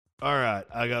All right,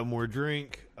 I got more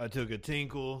drink. I took a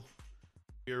tinkle.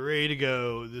 You're ready to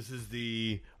go. This is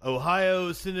the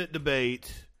Ohio Senate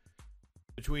debate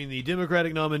between the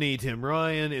Democratic nominee, Tim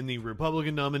Ryan, and the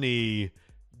Republican nominee,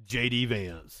 J.D.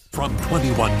 Vance. From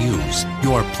 21 News,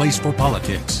 your place for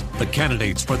politics. The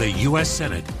candidates for the U.S.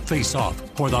 Senate face off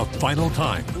for the final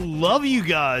time. Love you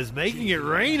guys making it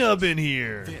rain up in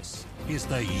here. This is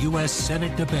the U.S.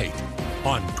 Senate debate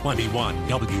on 21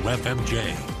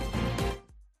 WFMJ.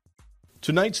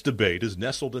 Tonight's debate is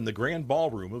nestled in the grand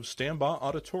ballroom of Stambaugh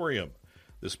Auditorium.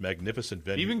 This magnificent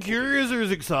venue. Even Curiouser is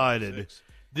excited.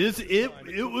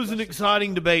 It was an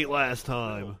exciting debate last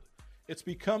time. It's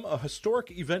become a historic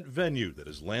event venue that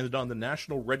has landed on the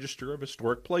National Register of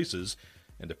Historic Places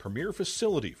and a premier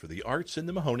facility for the arts in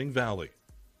the Mahoning Valley.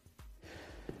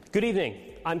 Good evening.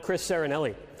 I'm Chris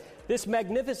Sarinelli. This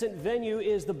magnificent venue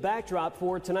is the backdrop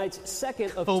for tonight's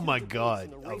second of Oh two my debates God!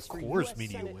 in the race Of for course, US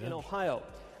media Senate wins. in Ohio.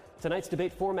 Tonight's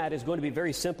debate format is going to be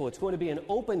very simple. It's going to be an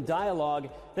open dialogue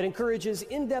that encourages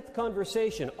in-depth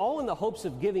conversation, all in the hopes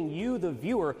of giving you, the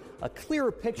viewer, a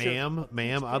clearer picture.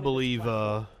 Ma'am, I believe.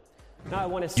 Now I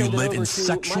want to send You it live over in to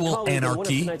sexual my colleague and one of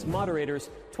anarchy? tonight's moderators,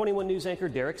 21 News anchor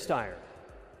Derek Steyer.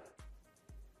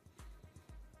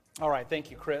 All right,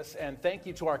 thank you, Chris, and thank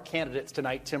you to our candidates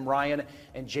tonight, Tim Ryan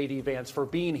and J.D. Vance, for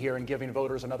being here and giving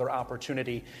voters another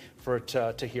opportunity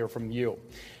to hear from you.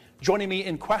 Joining me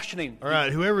in questioning. All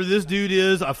right, whoever this dude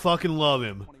is, I fucking love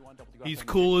him. He's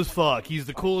cool as fuck. He's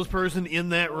the coolest person in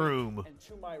that room. And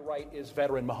to my right is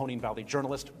veteran Mahoning Valley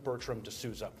journalist Bertram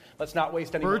D'Souza. Let's not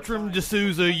waste any more Bertram time.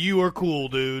 D'Souza, you are cool,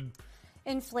 dude.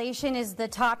 Inflation is the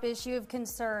top issue of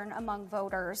concern among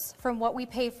voters, from what we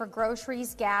pay for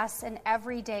groceries, gas, and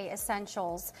everyday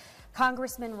essentials.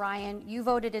 Congressman Ryan, you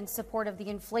voted in support of the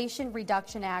Inflation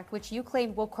Reduction Act, which you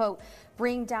claim will, quote,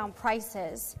 bring down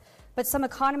prices. But some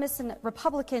economists and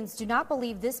Republicans do not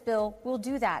believe this bill will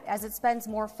do that, as it spends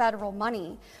more federal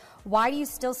money. Why do you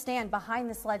still stand behind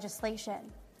this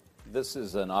legislation? This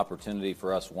is an opportunity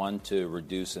for us, one, to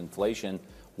reduce inflation.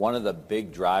 One of the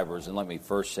big drivers, and let me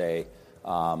first say,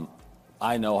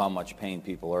 I know how much pain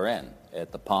people are in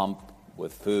at the pump,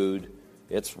 with food.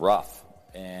 It's rough.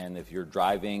 And if you're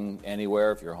driving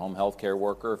anywhere, if you're a home health care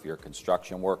worker, if you're a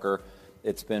construction worker,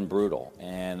 it's been brutal.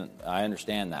 And I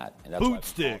understand that. And that's why we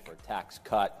call for a tax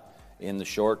cut in the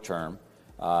short term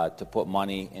to put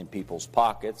money in people's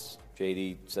pockets.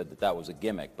 JD said that that was a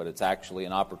gimmick, but it's actually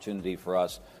an opportunity for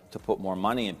us to put more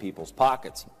money in people's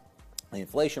pockets. The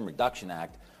Inflation Reduction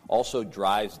Act also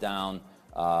drives down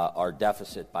our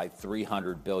deficit by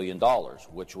 $300 billion,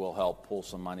 which will help pull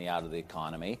some money out of the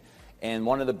economy. And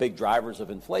one of the big drivers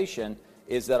of inflation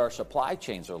is that our supply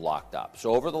chains are locked up.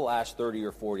 So over the last 30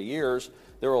 or 40 years,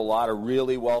 there were a lot of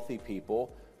really wealthy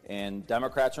people, and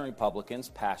Democrats and Republicans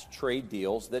passed trade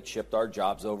deals that shipped our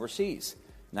jobs overseas.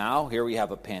 Now, here we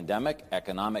have a pandemic,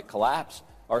 economic collapse.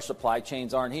 Our supply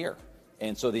chains aren't here.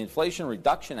 And so the Inflation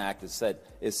Reduction Act is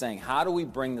saying, how do we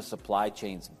bring the supply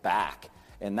chains back?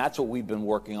 And that's what we've been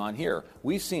working on here.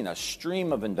 We've seen a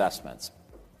stream of investments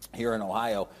here in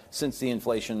Ohio since the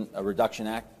Inflation Reduction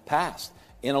Act passed,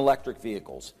 in electric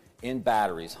vehicles, in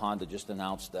batteries. Honda just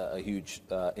announced a huge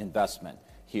investment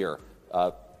here.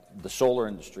 The solar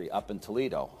industry up in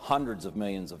Toledo, hundreds of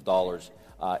millions of dollars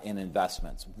in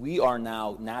investments. We are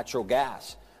now, natural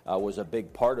gas was a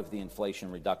big part of the Inflation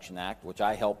Reduction Act, which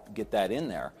I helped get that in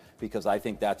there because I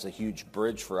think that's a huge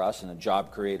bridge for us and a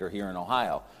job creator here in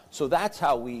Ohio. So that's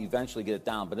how we eventually get it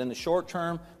down. But in the short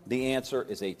term, the answer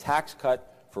is a tax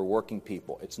cut for working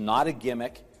people. It's not a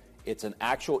gimmick. It's an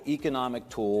actual economic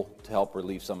tool to help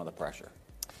relieve some of the pressure.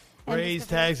 Raise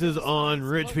taxes on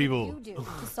rich people. What would you do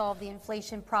to solve the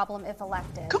inflation problem if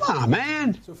elected? Come on,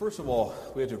 man. So first of all,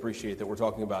 we have to appreciate that we're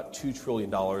talking about $2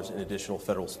 trillion in additional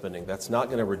federal spending. That's not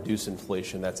going to reduce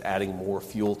inflation. That's adding more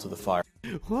fuel to the fire.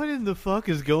 What in the fuck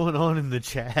is going on in the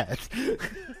chat?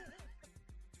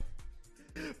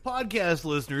 Podcast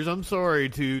listeners, I'm sorry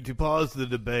to pause the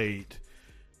debate.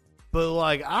 But,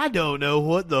 like, I don't know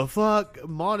what the fuck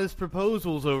Modest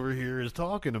Proposals over here is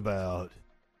talking about.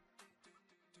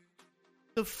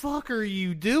 The fuck are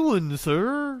you doing,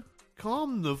 sir?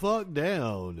 Calm the fuck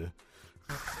down.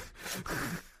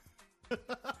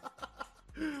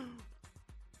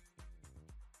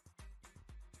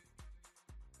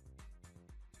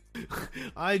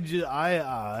 I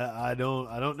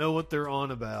don't know what they're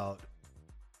on about.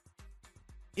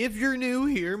 If you're new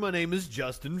here, my name is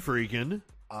Justin Freakin.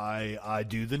 I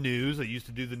do the news. I used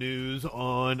to do the news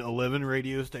on 11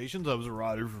 radio stations. I was a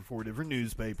writer for 4 different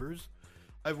newspapers.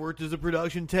 I've worked as a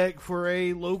production tech for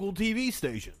a local TV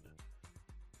station.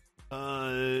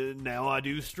 Now I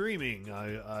do streaming.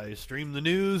 I stream the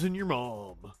news and your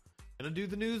mom. gonna do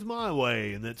the news my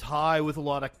way, and that's high with a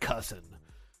lot of cussing.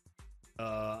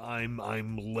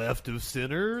 I'm left of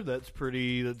center. That's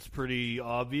pretty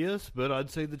obvious, but I'd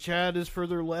say the chat is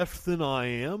further left than I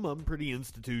am. I'm pretty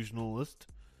institutionalist.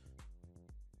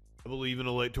 I believe in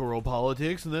electoral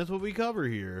politics, and that's what we cover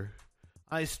here.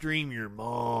 I stream your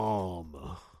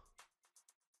mom.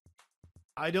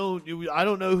 I don't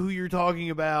know who you're talking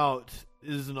about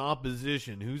is in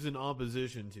opposition. Who's in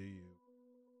opposition to you?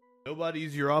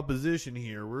 Nobody's your opposition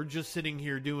here. We're just sitting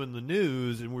here doing the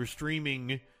news, and we're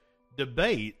streaming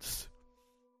debates.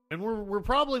 And we're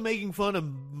probably making fun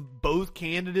of both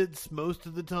candidates most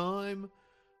of the time.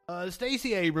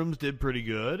 Stacey Abrams did pretty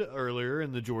good earlier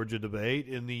in the Georgia debate.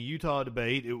 In the Utah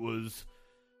debate, it was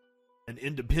an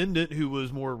independent who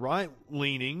was more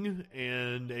right-leaning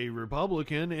and a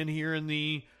Republican. And here in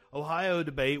the Ohio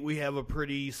debate, we have a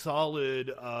pretty solid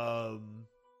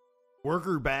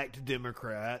worker-backed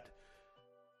Democrat,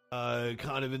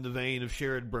 kind of in the vein of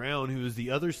Sherrod Brown, who is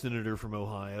the other senator from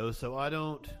Ohio. So I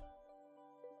don't...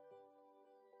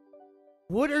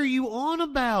 What are you on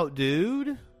about,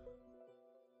 dude?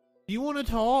 Do you want to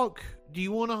talk? Do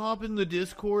you want to hop in the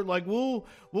Discord? Like, we'll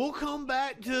come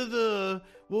back to the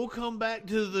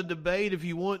debate if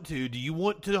you want to. Do you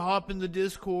want to hop in the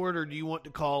Discord, or do you want to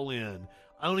call in?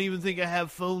 I don't even think I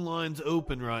have phone lines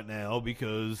open right now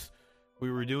because we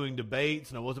were doing debates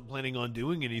and I wasn't planning on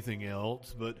doing anything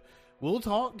else, but we'll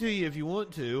talk to you if you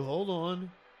want to. Hold on.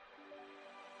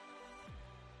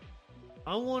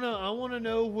 I wanna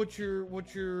know what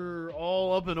you're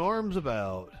all up in arms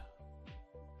about.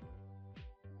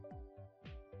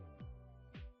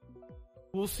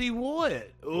 We'll see what.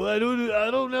 I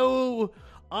don't know.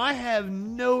 I have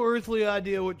no earthly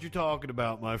idea what you're talking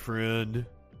about, my friend.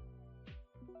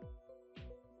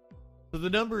 So the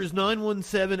number is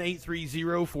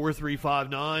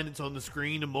 917-830-4359. It's on the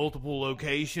screen in multiple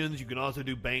locations. You can also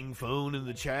do bang phone in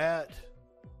the chat,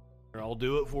 or I'll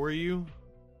do it for you.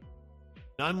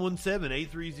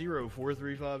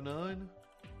 917-830-4359.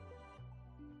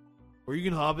 Or you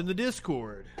can hop in the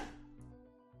Discord.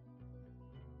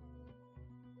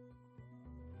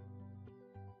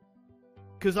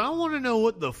 Because I want to know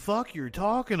what the fuck you're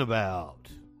talking about.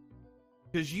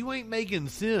 Because you ain't making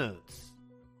sense.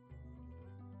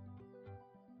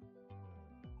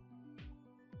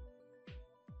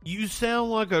 You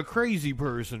sound like a crazy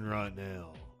person right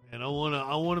now. And I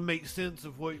want to make sense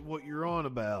of what you're on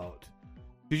about.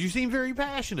 Because you seem very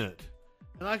passionate.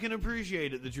 And I can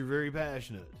appreciate it that you're very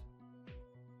passionate.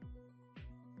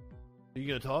 Are you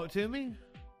going to talk to me?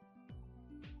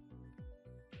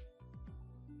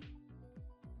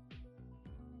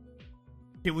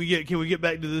 Can we get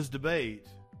back to this debate?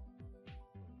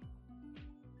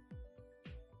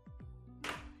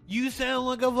 You sound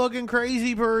like a fucking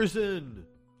crazy person.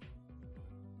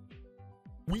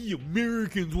 We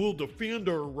Americans will defend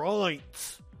our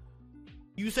rights.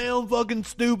 You sound fucking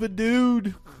stupid,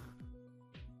 dude.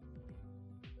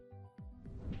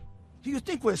 Do you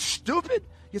think we're stupid?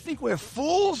 You think we're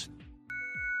fools?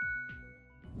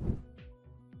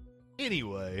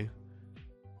 Anyway.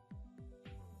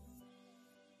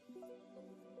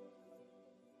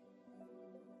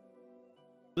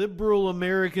 Liberal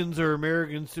Americans are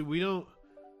Americans too. We don't...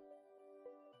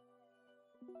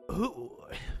 Who...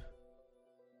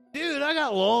 Dude, I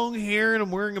got long hair and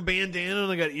I'm wearing a bandana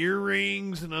and I got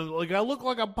earrings and I look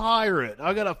like a pirate.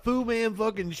 I got a Fu Man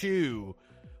fucking shoe.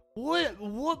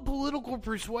 What political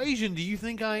persuasion do you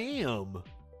think I am?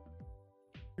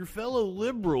 Your fellow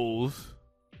liberals?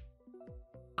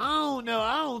 I don't know.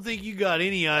 I don't think you got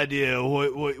any idea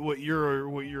what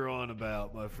you're on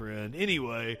about, my friend.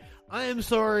 Anyway, I am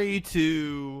sorry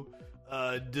to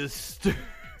disturb.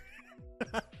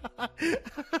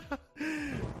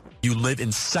 You live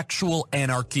in sexual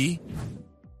anarchy?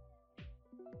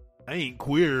 I ain't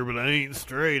queer, but I ain't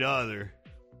straight either.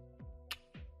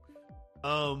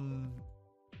 I'm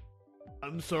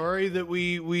sorry that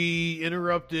we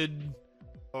interrupted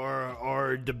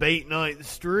our debate night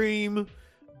stream,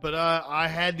 but I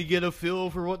had to get a feel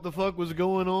for what the fuck was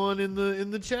going on in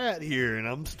the chat here, and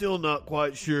I'm still not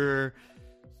quite sure.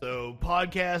 So,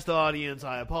 podcast audience,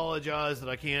 I apologize that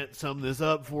I can't sum this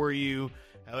up for you.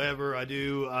 However,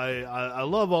 I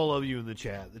love all of you in the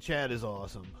chat. The chat is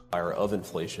awesome. Of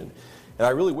inflation. And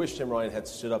I really wish Tim Ryan had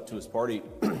stood up to his party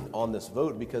on this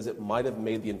vote, because it might have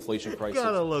made the inflation crisis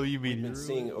we've been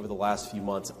seeing over the last few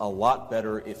months a lot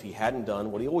better if he hadn't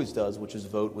done what he always does, which is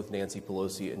vote with Nancy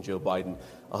Pelosi and Joe Biden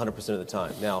 100% of the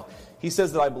time. Now, he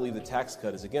says that I believe the tax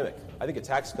cut is a gimmick. I think a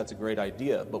tax cut's a great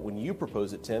idea, but when you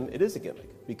propose it, Tim, it is a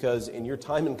gimmick, because in your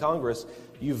time in Congress,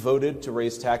 you voted to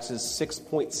raise taxes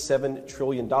 $6.7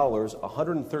 trillion,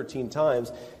 113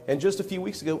 times, and just a few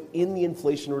weeks ago, in the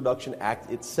Inflation Reduction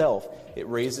Act itself, it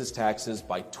raises taxes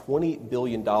by $20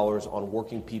 billion on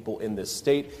working people in this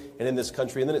state and in this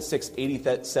country, and then it sticks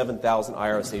 87,000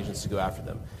 IRS agents to go after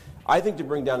them. I think to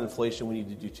bring down inflation, we need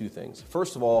to do two things.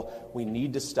 First of all, we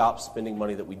need to stop spending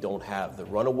money that we don't have. The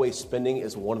runaway spending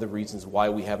is one of the reasons why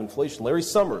we have inflation. Larry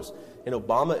Summers, an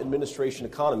Obama administration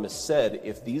economist, said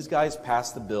if these guys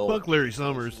pass the bill, fuck Larry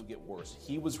Summers, it will get worse.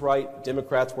 He was right.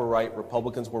 Democrats were right.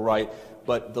 Republicans were right.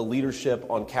 But the leadership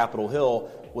on Capitol Hill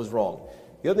was wrong.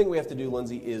 The other thing we have to do,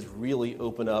 Lindsay, is really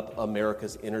open up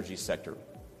America's energy sector.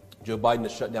 Joe Biden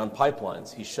has shut down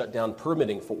pipelines. He's shut down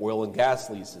permitting for oil and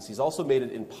gas leases. He's also made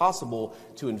it impossible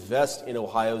to invest in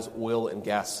Ohio's oil and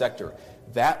gas sector.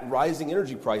 That rising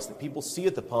energy price that people see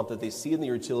at the pump, that they see in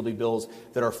their utility bills,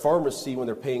 that our farmers see when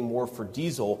they're paying more for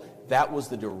diesel, that was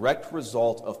the direct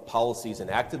result of policies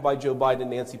enacted by Joe Biden and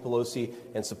Nancy Pelosi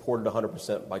and supported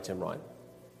 100% by Tim Ryan.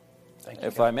 Thank you.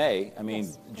 If I may,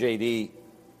 yes. JD,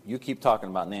 you keep talking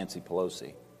about Nancy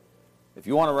Pelosi. If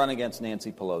you want to run against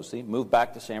Nancy Pelosi, move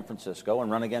back to San Francisco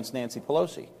and run against Nancy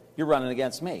Pelosi. You're running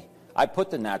against me. I put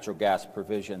the natural gas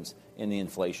provisions in the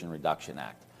Inflation Reduction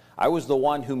Act. I was the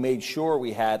one who made sure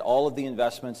we had all of the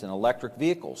investments in electric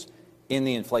vehicles in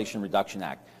the Inflation Reduction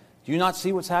Act. Do you not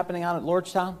see what's happening out at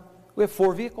Lordstown? We have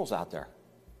 4 vehicles out there.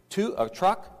 A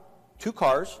truck, 2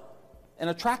 cars, and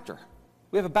a tractor.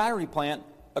 We have a battery plant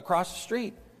across the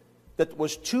street that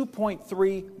was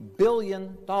 $2.3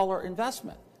 billion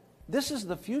investment. This is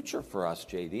the future for us,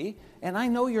 JD, and I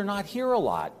know you're not here a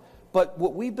lot, but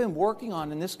what we've been working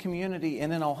on in this community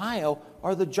and in Ohio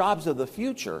are the jobs of the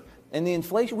future. And the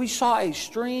inflation, we saw a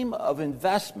stream of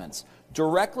investments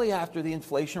directly after the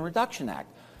Inflation Reduction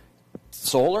Act.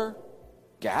 Solar,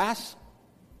 gas,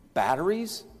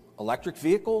 batteries, electric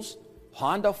vehicles,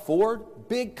 Honda, Ford,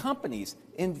 big companies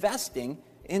investing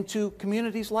into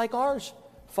communities like ours.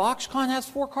 Foxconn has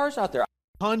 4 cars out there.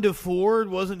 Honda Ford,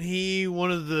 wasn't he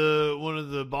one of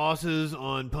the bosses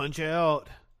on Punch-Out?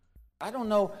 I don't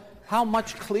know how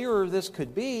much clearer this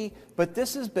could be, but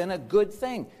this has been a good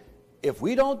thing. If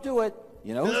we don't do it,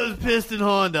 you know. That was Piston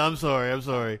Honda. I'm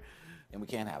sorry. And we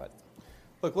can't have it.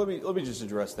 Look, let me just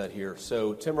address that here.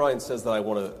 So Tim Ryan says that I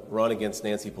want to run against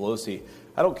Nancy Pelosi.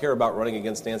 I don't care about running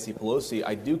against Nancy Pelosi.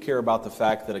 I do care about the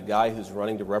fact that a guy who's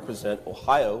running to represent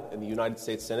Ohio in the United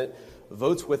States Senate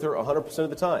votes with her 100% of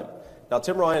the time. Now,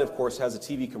 Tim Ryan, of course, has a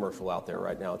TV commercial out there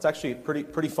right now. It's actually a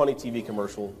pretty funny TV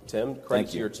commercial, Tim. Credit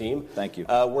to your team. Thank you.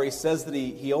 Where he says that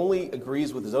he only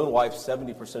agrees with his own wife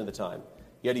 70% of the time.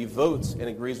 Yet he votes and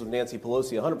agrees with Nancy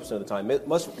Pelosi 100% of the time. It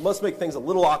must make things a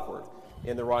little awkward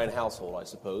in the Ryan household, I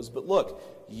suppose. But look,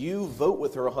 you vote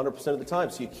with her 100% of the time,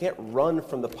 so you can't run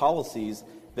from the policies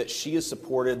that she has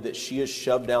supported, that she has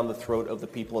shoved down the throat of the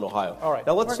people in Ohio. All right.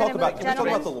 Now let's talk about, can we talk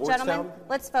about the Lordstown? Gentlemen,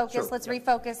 let's focus. Sure. Let's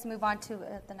refocus, move on to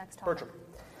the next topic. Bertram.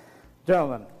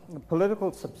 Gentlemen,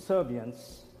 political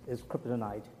subservience is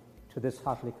kryptonite to this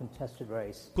hotly contested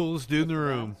race. Coolest dude in the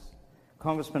room.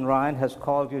 Congressman Ryan has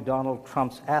called you Donald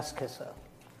Trump's ass kisser.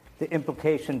 The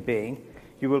implication being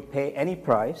you will pay any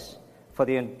price for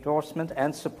the endorsement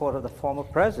and support of the former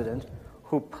president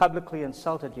who publicly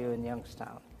insulted you in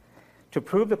Youngstown. To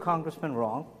prove the congressman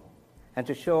wrong and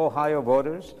to show Ohio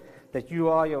voters that you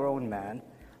are your own man,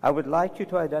 I would like you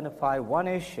to identify one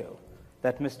issue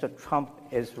that Mr. Trump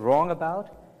is wrong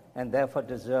about and therefore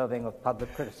deserving of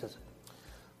public criticism.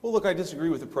 Well, look, I disagree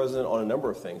with the president on a number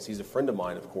of things. He's a friend of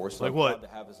mine, of course. Like I'm what? proud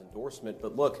to have his endorsement.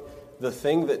 But look, the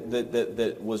thing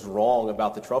that was wrong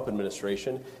about the Trump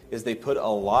administration is they put a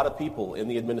lot of people in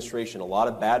the administration, a lot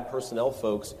of bad personnel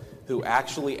folks who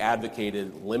actually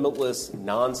advocated limitless,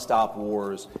 nonstop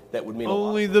wars that would mean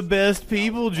only the best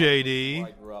people, JD.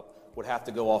 I grew up would have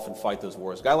to go off and fight those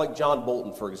wars. A guy like John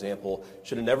Bolton, for example,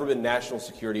 should have never been national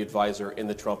security advisor in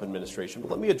the Trump administration.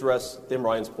 But let me address Tim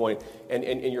Ryan's point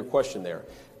and your question there.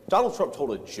 Donald Trump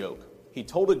told a joke. He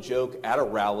told a joke at a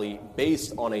rally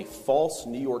based on a false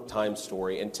New York Times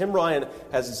story, and Tim Ryan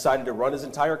has decided to run his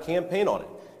entire campaign on it.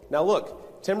 Now,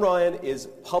 look, Tim Ryan is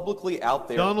publicly out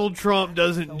there. Donald Trump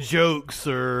doesn't joke,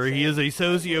 sir. He is a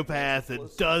sociopath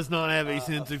that does not have a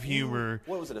sense of humor.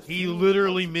 He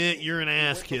literally meant you're an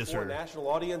ass kisser. A national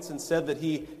audience and said that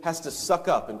he has to suck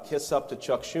up and kiss up to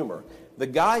Chuck Schumer. The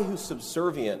guy who's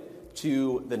subservient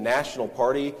to the National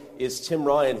Party is Tim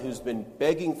Ryan, who's been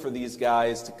begging for these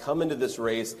guys to come into this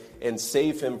race and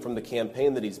save him from the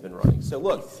campaign that he's been running. So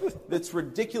look, it's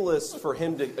ridiculous for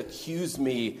him to accuse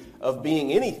me of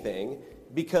being anything,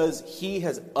 because he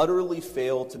has utterly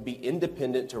failed to be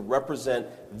independent, to represent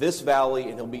this valley,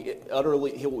 and he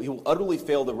will utterly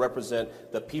fail to represent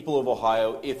the people of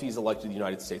Ohio if he's elected to the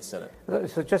United States Senate.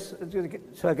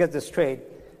 So I get this straight,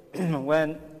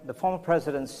 when the former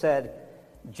president said,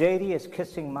 JD is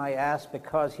kissing my ass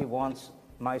because he wants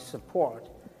my support,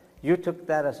 you took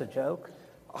that as a joke?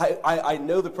 I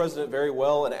know the president very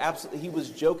well, and he was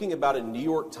joking about a New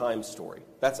York Times story.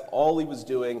 That's all he was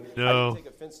doing. No. I didn't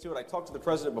take offense to it. I talked to the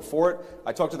president before it.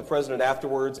 I talked to the president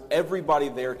afterwards. Everybody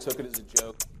there took it as a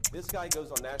joke. This guy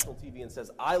goes on national TV and says,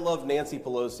 I love Nancy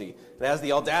Pelosi, and has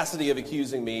the audacity of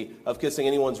accusing me of kissing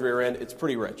anyone's rear end. It's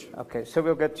pretty rich. Okay, so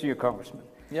we'll get to you, Congressman.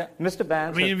 Yeah. Mr.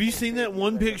 Vance. I mean, have you seen that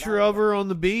one picture of her on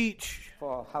the beach?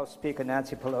 For House Speaker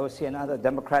Nancy Pelosi and other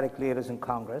Democratic leaders in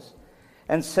Congress,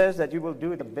 and says that you will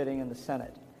do the bidding in the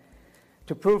Senate.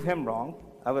 To prove him wrong,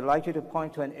 I would like you to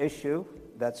point to an issue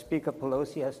that Speaker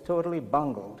Pelosi has totally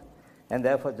bungled and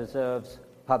therefore deserves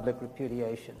public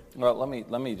repudiation. Well,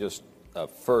 let me just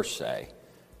first say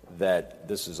that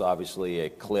this is obviously a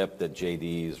clip that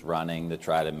JD is running to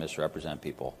try to misrepresent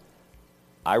people.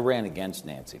 I ran against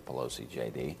Nancy Pelosi,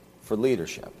 JD, for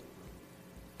leadership.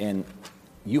 And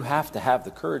you have to have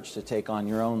the courage to take on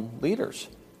your own leaders.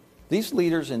 These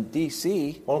leaders in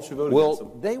D.C.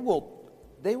 They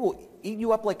will eat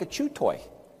you up like a chew toy,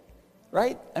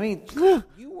 right? I mean,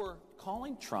 you were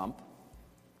calling Trump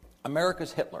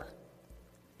America's Hitler.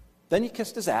 Then you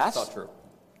kissed his ass. That's not true.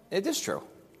 It is true.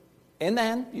 And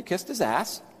then you kissed his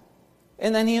ass,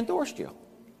 and then he endorsed you.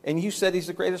 And you said he's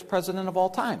the greatest president of all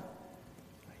time.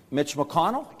 Mitch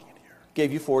McConnell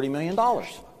gave you $40 million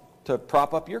to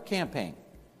prop up your campaign.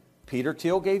 Peter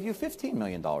Thiel gave you $15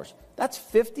 million. That's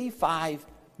 $55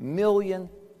 million,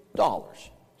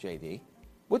 JD.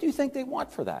 What do you think they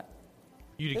want for that?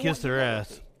 You to kiss their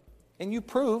ass. And you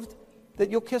proved that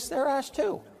you'll kiss their ass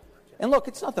too. And look,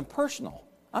 it's nothing personal.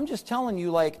 I'm just telling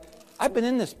you, like, I've been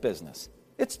in this business.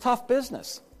 It's tough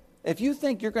business. If you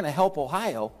think you're going to help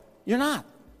Ohio, you're not.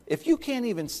 If you can't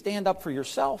even stand up for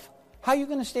yourself, how are you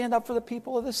going to stand up for the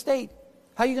people of the state?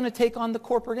 How are you going to take on the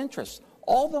corporate interests?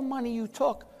 All the money you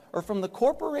took are from the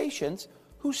corporations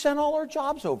who sent all our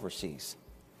jobs overseas.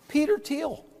 Peter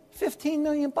Thiel, $15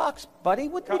 million, buddy.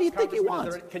 What do you think he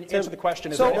wants? Can you answer the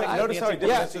question? Notice how he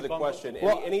didn't answer the question,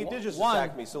 and he did just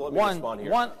attack me, so let me respond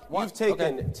here. You've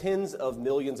taken tens of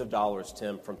millions of dollars,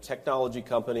 Tim, from technology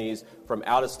companies, from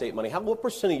out-of-state money. What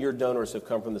percent of your donors have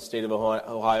come from the state of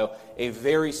Ohio? A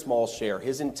very small share.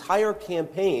 His entire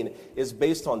campaign is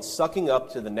based on sucking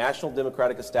up to the national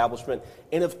Democratic establishment,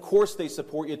 and of course they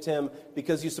support you, Tim,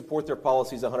 because you support their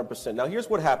policies 100%. Now, here's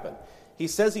what happened. He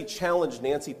says he challenged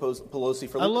Nancy Pelosi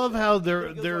for leadership. I love how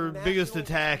their biggest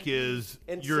attack is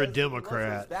you're a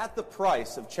Democrat. Is that the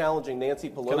price of challenging Nancy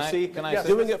Pelosi? Can I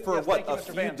doing it for a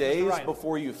few days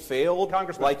before you failed,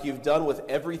 like you've done with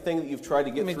everything that you've tried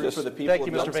to get through for the people of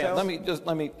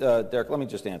Youngstown? Derek, let me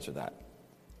just answer that.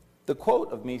 The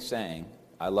quote of me saying,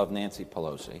 I love Nancy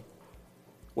Pelosi,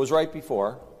 was right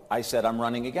before I said I'm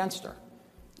running against her.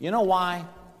 You know why?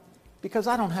 Because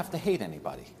I don't have to hate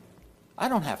anybody. I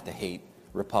don't have to hate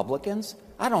Republicans.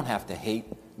 I don't have to hate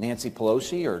Nancy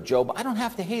Pelosi or Joe Biden. I don't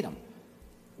have to hate them.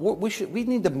 We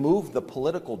need to move the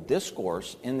political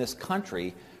discourse in this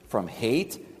country from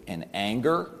hate and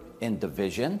anger and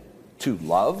division to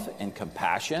love and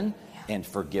compassion and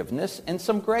forgiveness and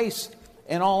some grace.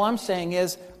 And all I'm saying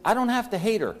is I don't have to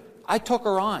hate her. I took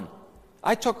her on.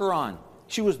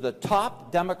 She was the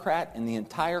top Democrat in the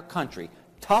entire country,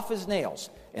 tough as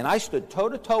nails. And I stood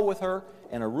toe-to-toe with her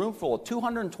in a room full of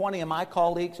 220 of my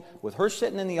colleagues, with her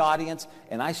sitting in the audience,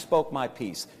 and I spoke my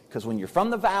piece. Because when you're from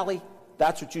the Valley,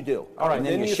 that's what you do. All right, and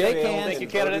then you shake hands. Thank you,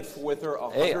 candidates. With her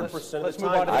 100% of the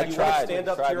time. I tried. Stand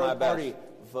up to your own party.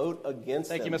 Vote against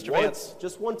them. Thank you, Mr. Vance.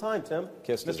 Just one time, Tim.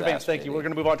 Mr. Vance, thank you. We're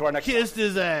going to move on to our next Kissed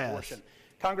his ass. Abortion.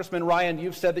 Congressman Ryan,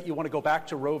 you've said that you want to go back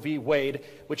to Roe v. Wade,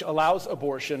 which allows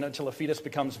abortion until a fetus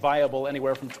becomes viable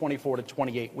anywhere from 24 to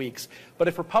 28 weeks. But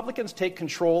if Republicans take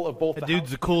control of both the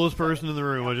dude's the coolest person in the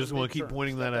room. I just want to keep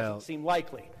pointing that out. Doesn't seem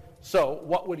likely. So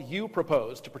what would you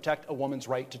propose to protect a woman's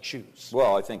right to choose?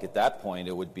 Well, I think at that point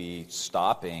it would be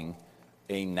stopping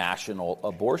a national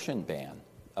abortion ban.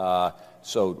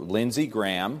 So Lindsey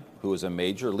Graham, who is a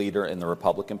major leader in the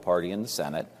Republican Party in the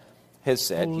Senate, has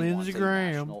said he wants a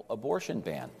national abortion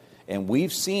ban. And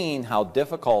we've seen how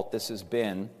difficult this has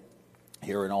been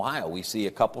here in Ohio. We see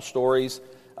a couple stories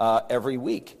every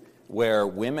week where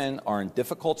women are in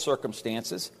difficult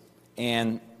circumstances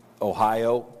and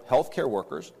Ohio healthcare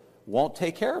workers won't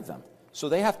take care of them. So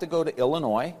they have to go to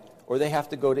Illinois or they have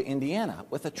to go to Indiana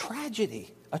with a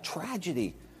tragedy.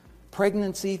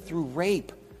 Pregnancy through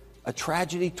rape, a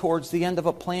tragedy towards the end of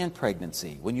a planned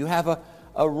pregnancy. When you have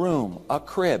a room, a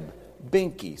crib,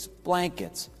 binkies,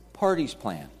 blankets, parties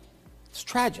planned. It's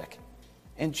tragic.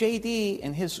 And JD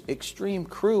and his extreme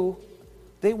crew,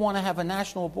 they want to have a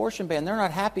national abortion ban. They're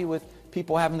not happy with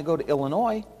people having to go to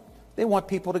Illinois. They want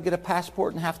people to get a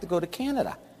passport and have to go to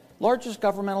Canada. Largest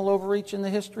governmental overreach in the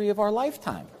history of our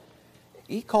lifetime.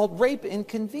 He called rape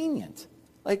inconvenient.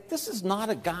 Like, this is not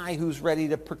a guy who's ready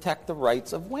to protect the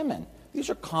rights of women.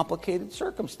 These are complicated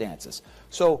circumstances.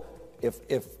 So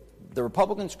if the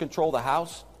Republicans control the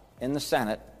House and the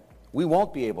Senate, we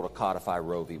won't be able to codify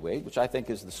Roe v. Wade, which I think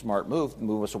is the smart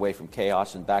move us away from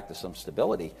chaos and back to some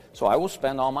stability. So I will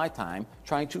spend all my time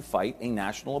trying to fight a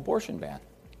national abortion ban.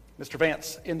 Mr.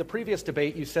 Vance, in the previous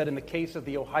debate, you said in the case of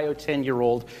the Ohio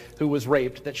 10-year-old who was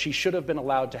raped that she should have been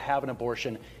allowed to have an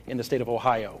abortion in the state of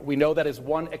Ohio. We know that is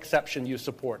one exception you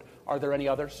support. Are there any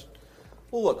others?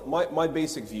 Well, look, my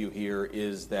basic view here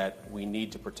is that we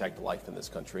need to protect life in this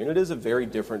country, and it is a very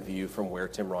different view from where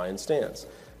Tim Ryan stands.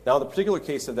 Now, in the particular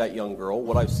case of that young girl,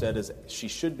 what I've said is she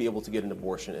should be able to get an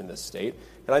abortion in this state.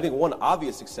 And I think one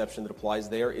obvious exception that applies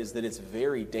there is that it's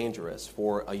very dangerous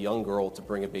for a young girl to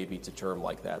bring a baby to term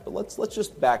like that. But let's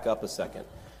just back up a second.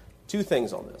 Two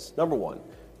things on this. Number one,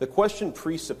 the question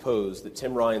presupposed that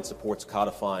Tim Ryan supports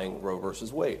codifying Roe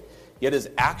versus Wade. Yet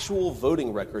his actual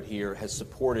voting record here has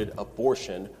supported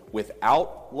abortion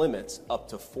without limits up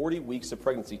to 40 weeks of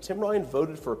pregnancy. Tim Ryan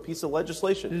voted for a piece of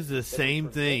legislation. This is the same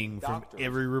thing from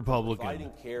every Republican.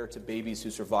 Providing care to babies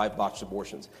who survive botched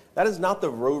abortions. That is not the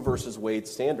Roe versus Wade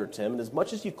standard, Tim. And as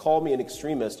much as you call me an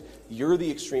extremist, you're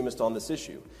the extremist on this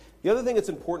issue. The other thing that's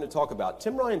important to talk about,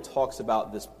 Tim Ryan talks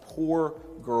about this poor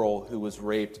girl who was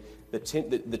raped, the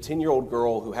 10-year-old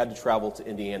girl who had to travel to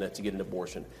Indiana to get an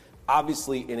abortion.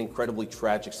 Obviously, an incredibly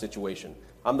tragic situation.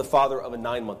 I'm the father of a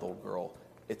 9-month-old girl.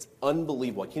 It's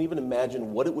unbelievable. I can't even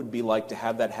imagine what it would be like to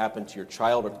have that happen to your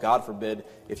child, or God forbid,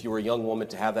 if you were a young woman,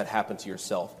 to have that happen to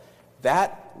yourself.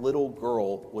 That little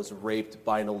girl was raped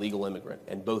by an illegal immigrant,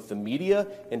 and both the media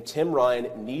and Tim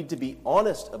Ryan need to be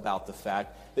honest about the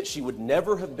fact that she would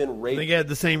never have been raped. I think I had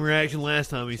the same reaction last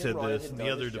time he said this in the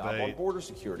other debate. On border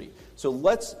security. So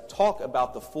let's talk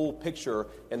about the full picture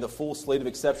and the full slate of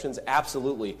exceptions,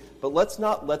 absolutely. But let's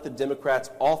not let the Democrats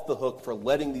off the hook for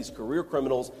letting these career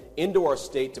criminals into our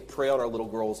state to prey on our little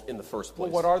girls in the first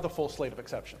place. Well, what are the full slate of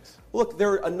exceptions? Look,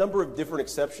 there are a number of different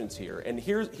exceptions here. And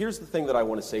here's the thing that I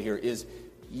want to say here is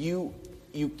you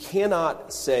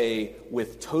cannot say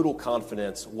with total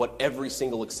confidence what every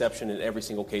single exception in every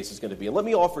single case is going to be. And let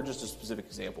me offer just a specific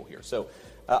example here. So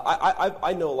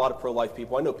I know a lot of pro-life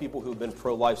people. I know people who have been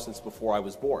pro-life since before I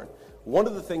was born. One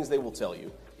of the things they will tell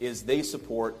you is they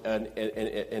support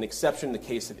an exception in the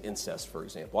case of incest, for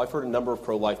example. I've heard a number of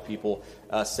pro-life people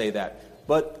say that.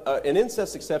 But an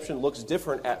incest exception looks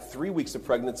different at 3 weeks of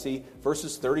pregnancy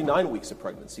versus 39 weeks of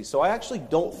pregnancy. So I actually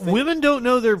don't think... Women don't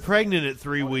know they're pregnant at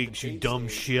 3 weeks, you dumb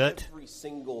shit. Every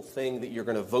single thing that you're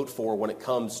going to vote for when it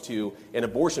comes to an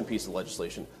abortion piece of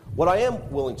legislation. What I am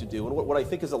willing to do, and what I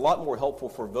think is a lot more helpful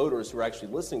for voters who are actually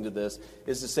listening to this,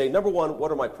 is to say, number one,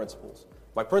 what are my principles?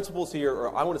 My principles here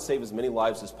are I want to save as many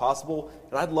lives as possible,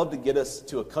 and I'd love to get us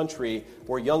to a country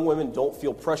where young women don't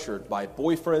feel pressured by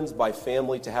boyfriends, by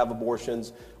family to have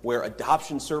abortions, where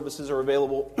adoption services are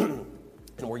available,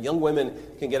 and where young women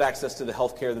can get access to the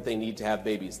health care that they need to have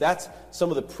babies. That's some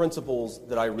of the principles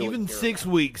that I really Even care 6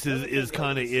 about. weeks is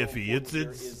kind of iffy.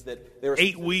 It's that there are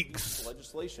 8 weeks.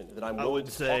 Legislation that I'm willing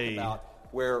to talk about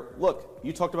where, look,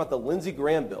 you talked about the Lindsey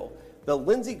Graham bill. The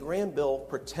Lindsey Graham bill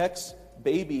protects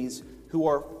babies who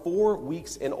are 4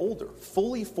 weeks and older,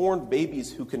 fully formed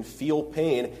babies who can feel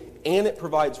pain, and it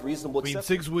provides reasonable exceptions.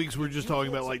 6 weeks, we're just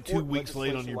talking about like 2 weeks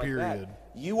late on your period.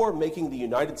 You are making the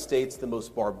United States the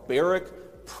most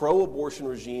barbaric, pro-abortion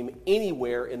regime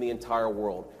anywhere in the entire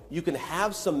world. You can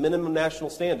have some minimum national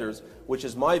standards, which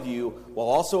is my view, while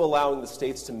also allowing the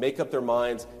states to make up their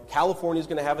minds. California is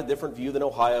going to have a different view than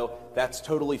Ohio. That's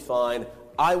totally fine.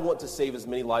 I want to save as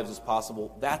many lives as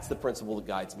possible. That's the principle that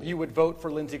guides me. You would vote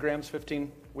for Lindsey Graham's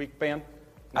 15-week ban?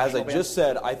 As I just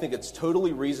said, I think it's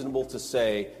totally reasonable to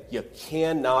say you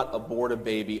cannot abort a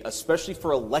baby, especially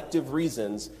for elective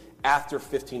reasons, after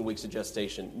 15 weeks of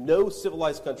gestation. No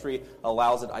civilized country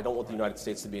allows it. I don't want the United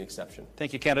States to be an exception.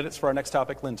 Thank you, candidates. For our next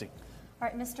topic, Lindsey. All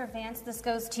right, Mr. Vance, this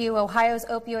goes to you. Ohio's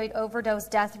opioid overdose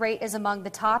death rate is among the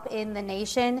top in the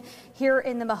nation. Here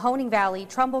in the Mahoning Valley,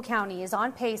 Trumbull County is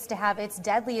on pace to have its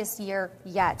deadliest year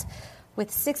yet,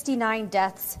 with 69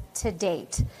 deaths to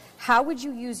date. How would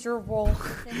you use your role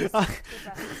within the Senate to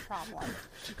address this problem?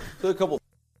 So a couple.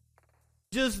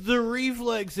 Just the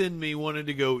reflex in me wanted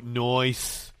to go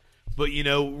nice, but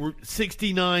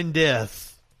 69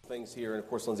 deaths. Things here, and of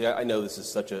course, Lindsay, I know this is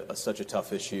such a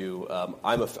tough issue.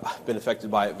 I've been affected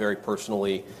by it very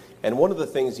personally, and one of the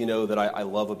things that I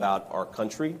love about our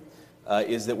country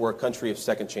is that we're a country of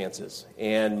second chances.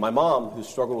 And my mom, who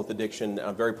struggled with addiction,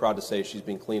 I'm very proud to say she's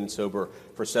been clean and sober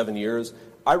for 7 years.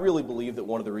 I really believe that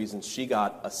one of the reasons she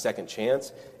got a second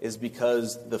chance is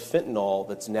because the fentanyl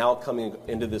that's now coming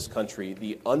into this country,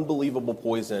 the unbelievable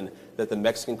poison that the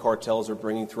Mexican cartels are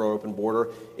bringing through our open border,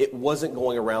 it wasn't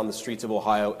going around the streets of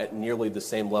Ohio at nearly the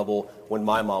same level when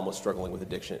my mom was struggling with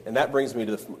addiction. And that brings me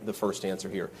to the first answer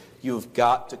here. You've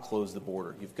got to close the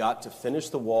border. You've got to finish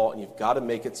the wall, and you've got to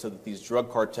make it so that these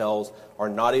drug cartels are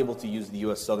not able to use the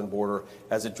U.S. southern border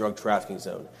as a drug trafficking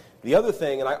zone. The other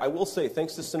thing, and I will say,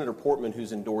 thanks to Senator Portman,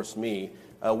 who's endorsed me,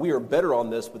 we are better on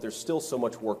this, but there's still so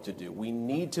much work to do. We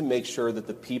need to make sure that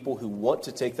the people who want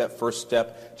to take that first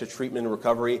step to treatment and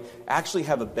recovery actually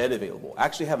have a bed available,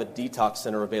 actually have a detox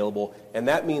center available, and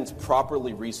that means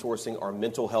properly resourcing our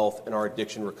mental health and our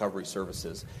addiction recovery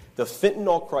services. The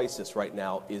fentanyl crisis right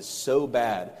now is so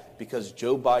bad because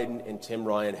Joe Biden and Tim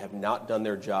Ryan have not done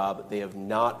their job. They have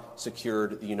not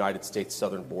secured the United States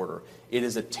southern border. It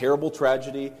is a terrible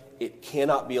tragedy. It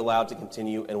cannot be allowed to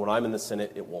continue, and when I'm in the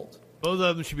Senate, it won't. Both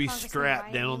of them should be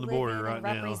strapped down on the border right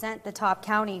now. Represent the top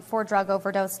county for drug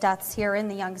overdose deaths here in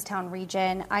the Youngstown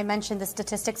region. I mentioned the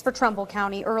statistics for Trumbull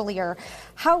County earlier.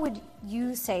 How would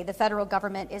you say the federal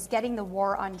government is getting the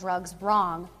war on drugs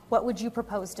wrong? What would you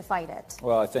propose to fight it?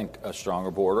 Well, I think a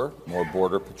stronger border, more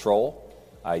border patrol.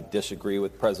 I disagree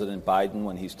with President Biden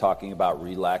when he's talking about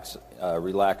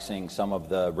relaxing some of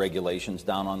the regulations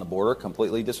down on the border.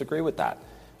 Completely disagree with that.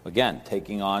 Again,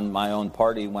 taking on my own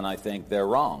party when I think they're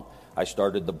wrong. I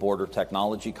started the Border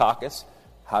Technology Caucus.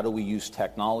 How do we use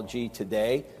technology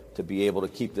today to be able to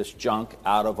keep this junk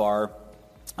out of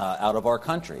our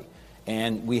country?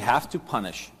 And we have to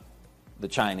punish the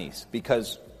Chinese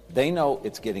because they know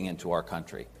it's getting into our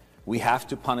country. We have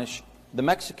to punish the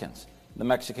Mexicans, the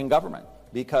Mexican government,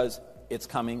 because it's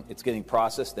getting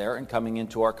processed there and coming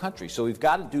into our country. So we've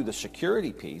got to do the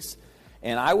security piece.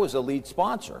 And I was a lead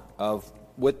sponsor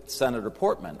with Senator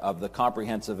Portman of the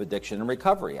Comprehensive Addiction and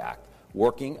Recovery Act,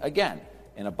 working, again,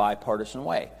 in a bipartisan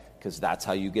way, because that's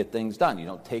how you get things done. You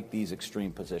don't take these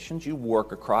extreme positions. You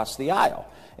work across the aisle.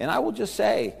 And I will just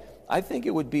say, I think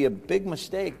it would be a big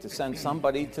mistake to send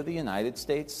somebody to the United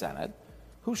States Senate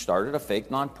who started a fake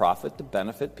nonprofit to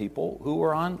benefit people who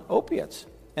are on opiates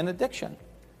and addiction,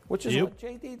 which is what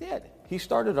JD did. He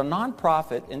started a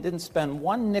nonprofit and didn't spend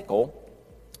one nickel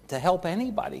to help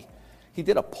anybody. He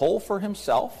did a poll for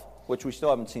himself, which we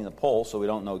still haven't seen the poll, so we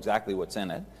don't know exactly what's in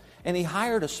it. And he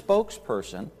hired a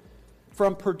spokesperson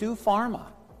from Purdue Pharma.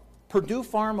 Purdue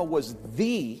Pharma was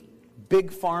the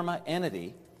big pharma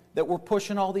entity that were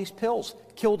pushing all these pills.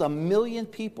 Killed 1 million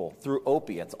people through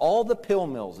opiates. All the pill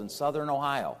mills in southern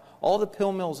Ohio, all the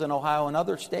pill mills in Ohio and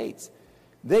other states,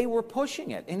 they were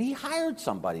pushing it. And he hired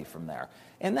somebody from there.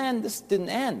 And then this didn't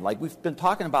end. Like, we've been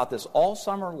talking about this all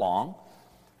summer long.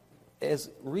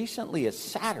 As recently as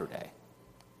Saturday,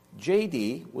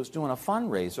 JD was doing a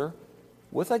fundraiser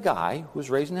with a guy who was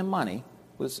raising him money,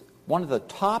 was one of the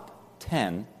top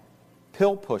 10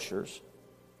 pill pushers,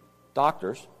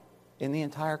 doctors, in the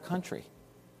entire country.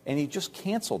 And he just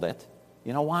canceled it.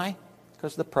 You know why?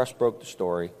 Because the press broke the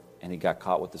story and he got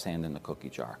caught with his hand in the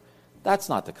cookie jar. That's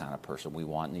not the kind of person we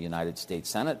want in the United States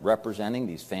Senate representing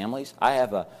these families. I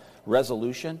have a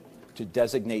resolution to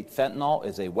designate fentanyl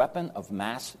as a weapon of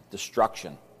mass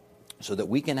destruction so that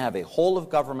we can have a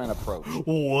whole-of-government approach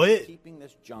to keeping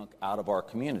this junk out of our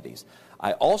communities.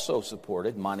 I also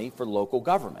supported money for local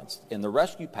governments. In the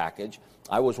rescue package,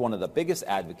 I was one of the biggest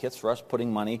advocates for us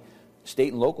putting money,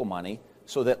 state and local money,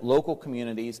 so that local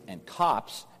communities and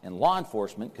cops and law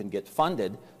enforcement can get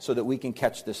funded so that we can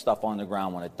catch this stuff on the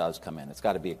ground when it does come in. It's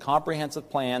got to be a comprehensive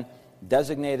plan,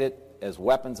 designate it as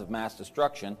weapons of mass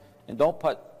destruction, and don't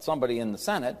put somebody in the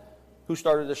Senate who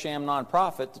started a sham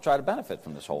nonprofit to try to benefit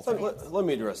from this whole thing. Let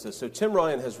me address this. So Tim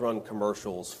Ryan has run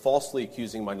commercials falsely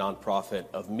accusing my nonprofit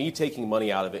of me taking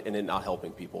money out of it and it not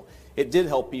helping people. It did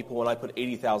help people when I put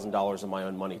 $80,000 of my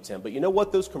own money, Tim. But you know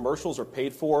what? Those commercials are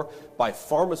paid for by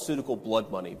pharmaceutical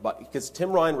blood money, because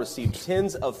Tim Ryan received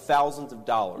tens of thousands of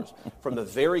dollars from the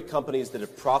very companies that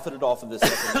have profited off of this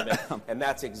epidemic, and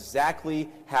that's exactly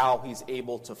how he's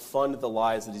able to fund the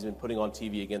lies that he's been putting on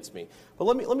TV against me. But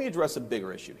let me address a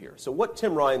bigger issue here. So what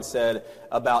Tim Ryan said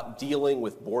about dealing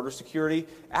with border security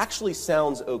actually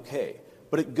sounds okay.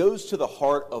 but it goes to the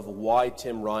heart of why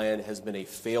Tim Ryan has been a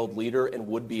failed leader and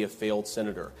would be a failed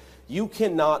senator. You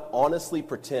cannot honestly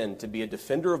pretend to be a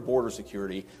defender of border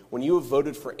security when you have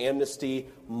voted for amnesty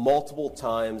multiple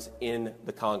times in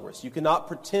the Congress. You cannot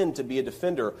pretend to be a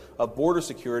defender of border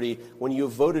security when you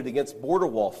have voted against border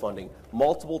wall funding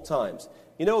multiple times.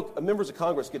 You know, members of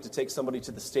Congress get to take somebody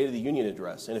to the State of the Union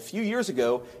address. And a few years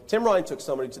ago, Tim Ryan took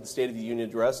somebody to the State of the Union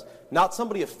address, not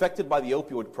somebody affected by the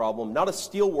opioid problem, not a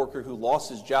steel worker who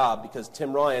lost his job because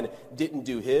Tim Ryan didn't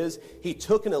do his. He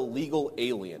took an illegal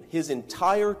alien. His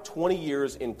entire 20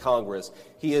 years in Congress,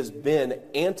 he has been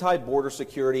anti-border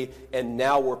security, and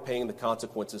now we're paying the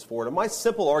consequences for it. And my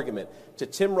simple argument to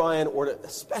Tim Ryan, or to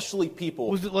especially people...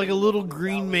 Was it like a little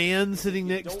green man sitting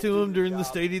next to him during the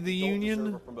State of the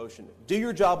Union? Do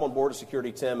your job on border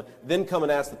security, Tim, then come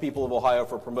and ask the people of Ohio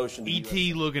for a promotion.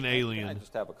 E.T. looking alien. Can I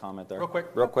just have a comment there?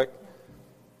 Real quick.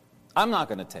 I'm not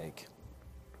going to take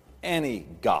any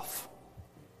guff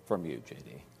from you,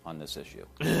 JD, on this issue.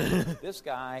 This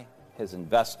guy has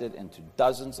invested into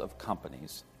dozens of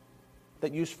companies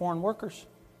that use foreign workers.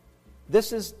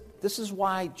 This is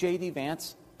why JD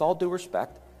Vance, with all due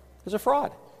respect, is a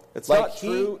fraud. It's not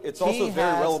true. It's also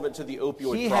very relevant to the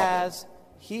opioid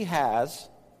problem.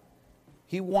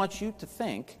 He wants you to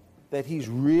think that he's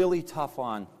really tough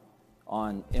on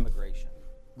immigration.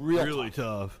 Really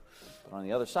tough. But on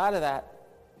the other side of that,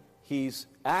 he's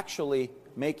actually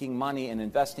making money and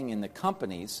investing in the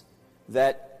companies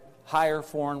that hire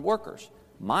foreign workers.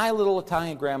 My little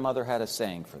Italian grandmother had a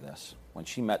saying for this when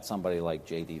she met somebody like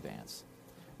J.D. Vance.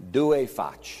 Due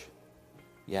facce.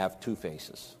 You have two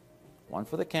faces. One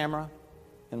for the camera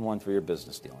and one for your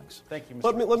business dealings. Thank you,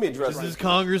 Mr. Let me address this. Is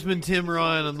Congressman Tim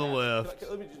Ryan on the left.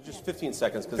 Let me just 15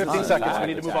 seconds. 15 seconds. We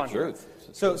need to move on here.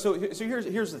 So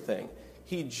here's the thing.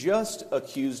 He just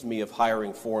accused me of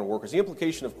hiring foreign workers. The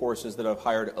implication, of course, is that I've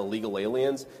hired illegal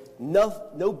aliens.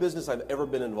 No business I've ever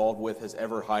been involved with has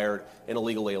ever hired an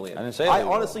illegal alien. I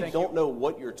honestly don't know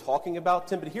what you're talking about,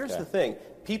 Tim, but here's the thing.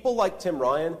 People like Tim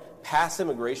Ryan pass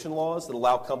immigration laws that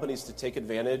allow companies to take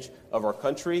advantage of our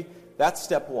country. That's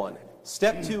step one.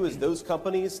 Step two is those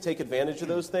companies take advantage of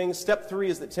those things. Step three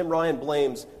is that Tim Ryan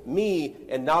blames me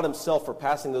and not himself for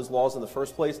passing those laws in the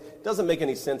first place. Doesn't make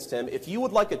any sense, Tim. If you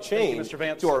would like a change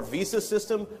to our visa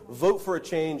system, vote for a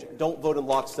change. Don't vote in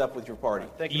lockstep with your party.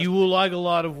 You will like a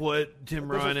lot of what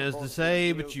Tim Ryan has to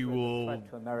say, but you will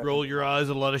roll your eyes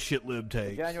at a lot of shit lib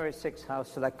takes. The January 6th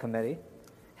House Select Committee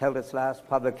held its last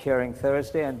public hearing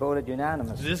Thursday and voted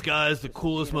unanimously. This guy is the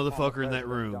coolest motherfucker in that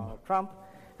room. Donald Trump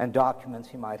and documents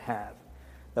he might have.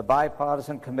 The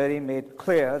bipartisan committee made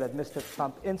clear that Mr.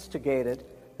 Trump instigated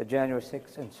the January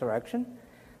 6th insurrection,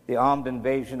 the armed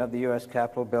invasion of the U.S.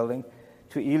 Capitol building,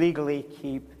 to illegally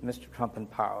keep Mr. Trump in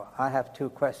power. I have two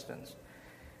questions.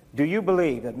 Do you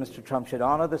believe that Mr. Trump should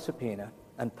honor the subpoena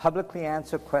and publicly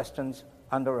answer questions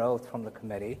under oath from the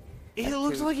committee? It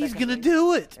looks like he's going to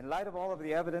do it. In light of all of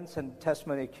the evidence and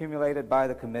testimony accumulated by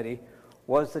the committee,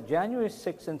 was the January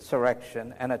 6th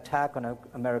insurrection an attack on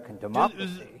American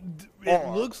democracy? It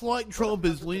looks like Trump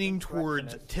is leaning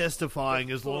towards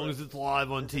testifying as long as it's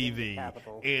live on TV.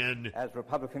 And as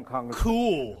Republican Congressman,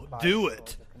 cool, do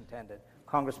it.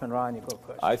 Congressman Ryan, you go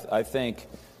first. I think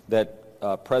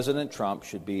that President Trump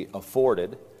should be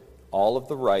afforded all of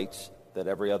the rights that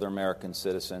every other American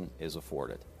citizen is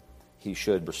afforded. He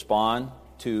should respond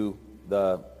to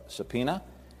the subpoena.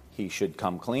 He should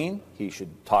come clean. He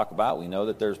should talk about, we know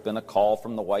that there's been a call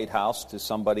from the White House to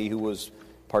somebody who was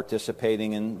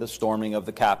participating in the storming of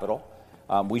the Capitol.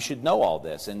 We should know all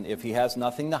this. And if he has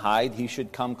nothing to hide, he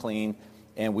should come clean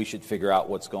and we should figure out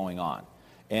what's going on.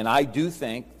 And I do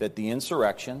think that the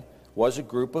insurrection was a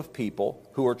group of people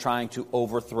who were trying to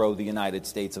overthrow the United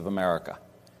States of America.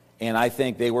 And I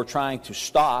think they were trying to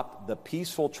stop the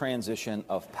peaceful transition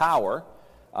of power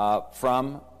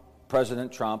from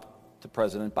President Trump to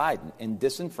President Biden and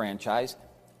disenfranchise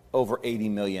over 80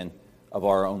 million of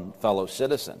our own fellow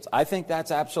citizens. I think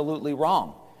that's absolutely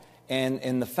wrong.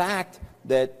 And the fact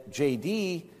that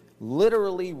JD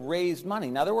literally raised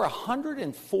money. Now, there were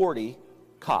 140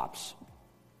 cops,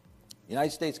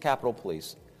 United States Capitol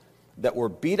Police, that were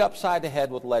beat upside the head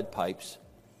with lead pipes,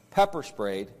 pepper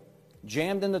sprayed,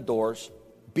 jammed in the doors,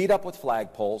 beat up with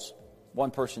flagpoles. One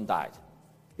person died.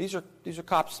 These are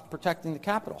cops protecting the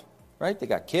Capitol. Right? They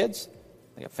got kids,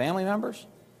 they got family members,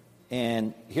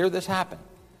 and here this happened.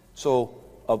 So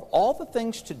of all the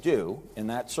things to do in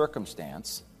that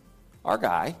circumstance, our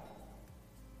guy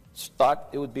thought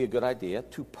it would be a good idea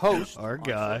to post on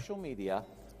social media,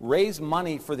 raise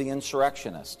money for the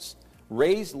insurrectionists,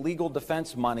 raise legal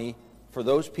defense money for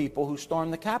those people who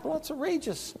stormed the Capitol. It's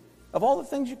outrageous. Of all the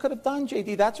things you could have done,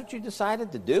 JD, that's what you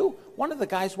decided to do? One of the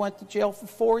guys went to jail for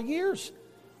 4 years.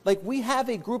 Like, we have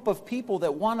a group of people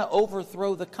that want to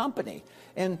overthrow the company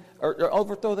or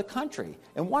overthrow the country.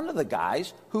 And one of the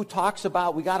guys who talks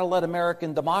about we got to let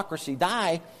American democracy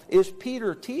die is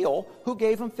Peter Thiel, who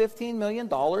gave him $15 million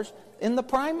in the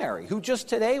primary, who just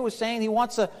today was saying he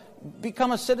wants to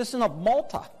become a citizen of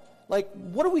Malta. Like,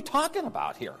 what are we talking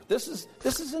about here? This is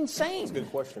insane. That's a good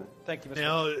question. Thank you,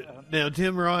 Mr. Now,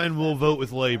 Tim Ryan will vote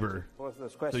with Labor,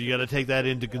 so you got to take that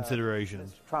into consideration.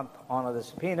 Does Trump honor the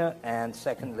subpoena? And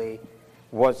secondly,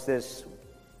 was this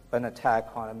an attack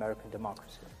on American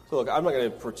democracy? So, look, I'm not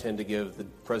going to pretend to give the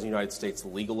President of the United States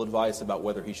legal advice about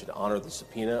whether he should honor the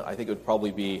subpoena. I think it would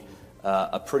probably be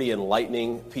a pretty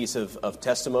enlightening piece of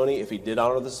testimony if he did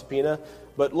honor the subpoena.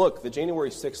 But look, the January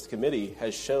 6th committee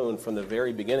has shown from the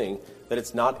very beginning that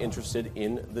it's not interested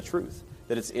in the truth,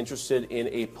 that it's interested in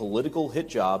a political hit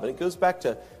job. And it goes back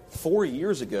to 4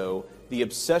 years ago, the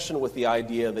obsession with the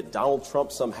idea that Donald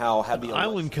Trump somehow had the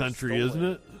island country, isn't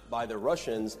it? By the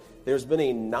Russians. There's been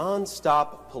a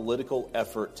nonstop political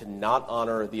effort to not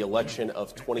honor the election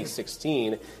of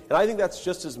 2016. And I think that's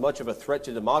just as much of a threat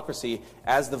to democracy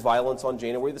as the violence on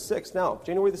January the 6th. Now,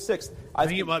 January the 6th, I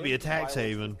think it might be a tax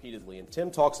haven. Repeatedly. And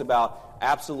Tim talks about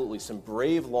absolutely some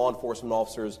brave law enforcement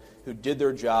officers who did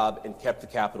their job and kept the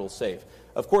Capitol safe.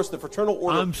 Of course, the Fraternal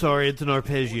Order... I'm sorry, it's an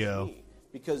arpeggio.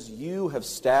 Because you have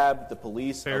stabbed the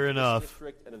police Fair of enough. this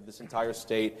district and of this entire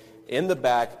state in the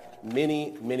back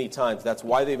many, many times. That's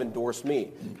why they've endorsed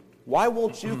me. Why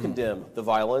won't you condemn the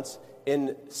violence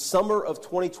in summer of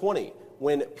 2020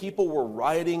 when people were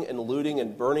rioting and looting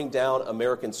and burning down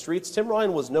American streets? Tim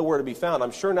Ryan was nowhere to be found.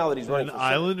 I'm sure now that he's running an for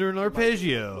island Senate, or an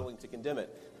arpeggio. willing to condemn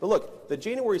it. But look, the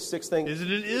January 6th thing is it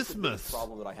an isthmus?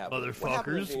 Problem that I have.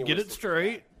 Motherfuckers, get it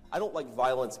straight. I don't like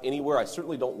violence anywhere. I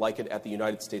certainly don't like it at the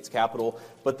United States Capitol.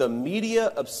 But the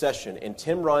media obsession and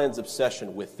Tim Ryan's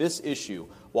obsession with this issue,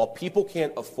 while people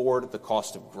can't afford the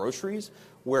cost of groceries,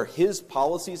 where his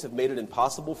policies have made it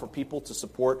impossible for people to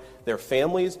support their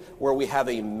families, where we have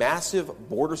a massive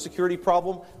border security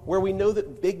problem, where we know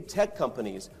that big tech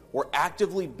companies were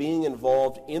actively being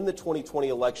involved in the 2020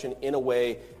 election in a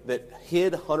way that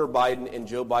hid Hunter Biden and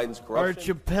Joe Biden's corruption.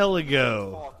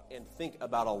 Archipelago. And think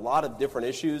about a lot of different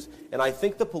issues. And I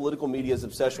think the political media's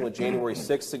obsession with January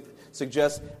 6th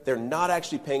suggests they're not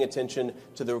actually paying attention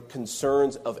to the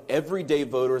concerns of everyday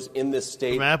voters in this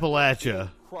state. From Appalachia.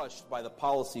 Crushed by the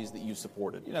policies that you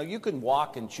supported. You know, you can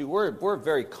walk and chew. We're a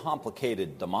very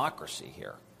complicated democracy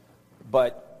here.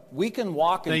 But we can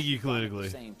walk and chew at the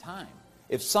same time.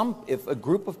 If a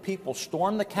group of people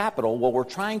storm the Capitol while we're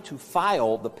trying to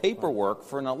file the paperwork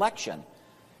for an election,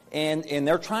 and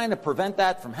they're trying to prevent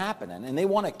that from happening, and they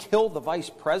want to kill the vice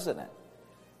president,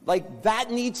 like,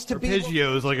 that needs to be...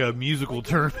 Arpeggio is like a musical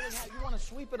term. You want to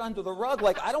sweep it under the rug.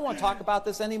 Like, I don't want to talk about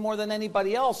this any more than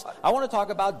anybody else. I want to talk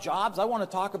about jobs. I want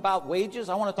to talk about wages.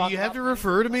 I want to talk Do you have to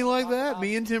refer to me like that?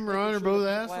 Me and Tim Ryan are both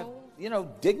assholes? You know,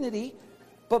 dignity.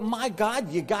 But my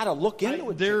God, you got to look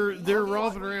into it. They're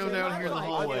romping around out here in the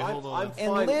hallway. Hold on.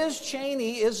 And Liz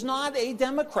Cheney is not a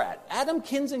Democrat. Adam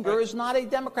Kinzinger is not a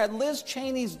Democrat. Liz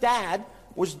Cheney's dad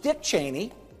was Dick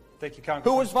Cheney. Thank you,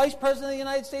 Congressman. Who was Vice President of the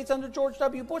United States under George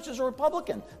W. Bush as a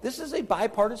Republican. This is a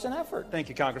bipartisan effort. Thank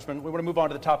you, Congressman. We want to move on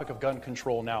to the topic of gun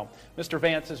control now. Mr.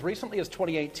 Vance, as recently as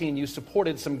 2018, you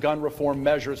supported some gun reform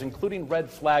measures, including red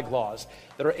flag laws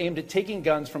that are aimed at taking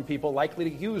guns from people likely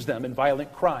to use them in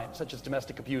violent crimes, such as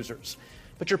domestic abusers.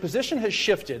 But your position has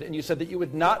shifted, and you said that you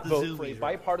would not vote for a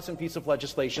bipartisan piece of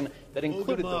legislation that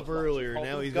included those earlier.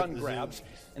 Now he's gun grabs.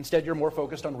 Instead, you're more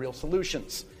focused on real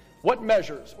solutions. What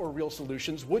measures or real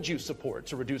solutions would you support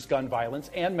to reduce gun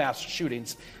violence and mass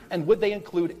shootings? And would they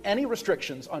include any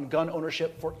restrictions on gun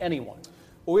ownership for anyone?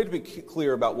 Well, we have to be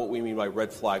clear about what we mean by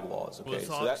red flag laws, okay?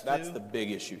 So that's the big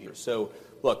issue here. So,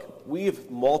 look, we have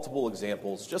multiple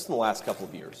examples just in the last couple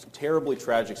of years, terribly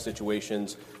tragic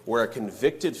situations where a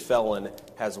convicted felon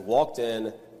has walked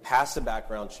in, passed a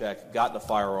background check, gotten a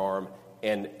firearm,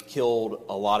 and killed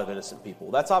a lot of innocent people.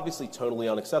 That's obviously totally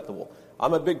unacceptable.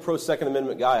 I'm a big pro-Second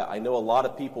Amendment guy. I know a lot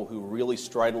of people who really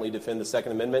stridently defend the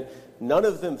Second Amendment. None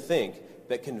of them think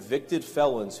that convicted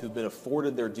felons who've been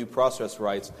afforded their due process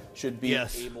rights should be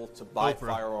able to buy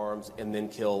firearms and then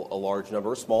kill a large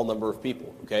number, a small number of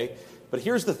people, okay? But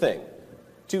here's the thing.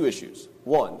 Two issues.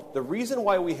 One, the reason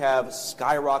why we have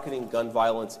skyrocketing gun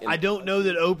violence in I don't know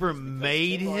that Oprah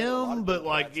made him, but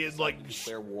I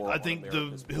think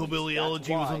the Hillbilly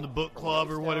Elegy was on the book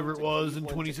club or whatever it was in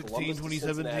 2016,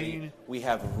 2017. We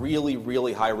have really,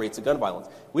 really high rates of gun violence.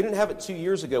 We didn't have it 2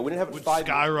 years ago. We didn't have it 5 years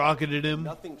ago. Skyrocketed him.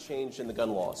 Nothing changed in the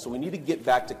gun law. So we need to get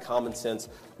back to common sense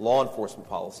law enforcement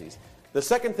policies. The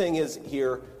second thing is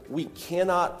here, we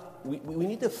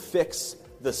need to fix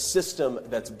the system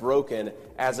that's broken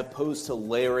as opposed to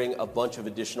layering a bunch of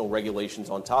additional regulations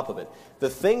on top of it.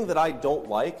 The thing that I don't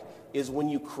like is when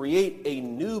you create a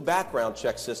new background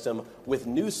check system with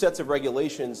new sets of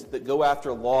regulations that go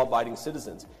after law-abiding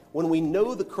citizens. When we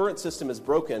know the current system is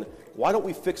broken, why don't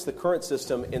we fix the current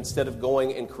system instead of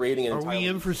going and creating an entirely... Are we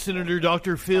in for Senator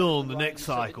Dr. Phil in the next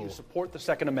cycle? You support the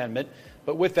Second Amendment,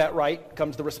 but with that right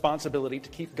comes the responsibility to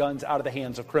keep guns out of the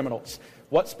hands of criminals.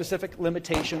 What specific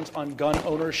limitations on gun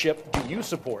ownership do you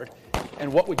support,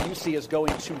 and what would you see as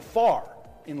going too far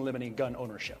in limiting gun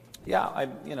ownership? Yeah,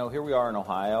 here we are in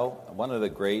Ohio. One of the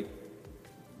great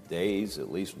days,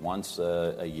 at least once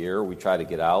a year, we try to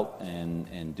get out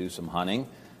and do some hunting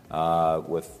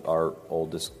with our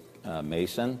oldest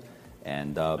Mason.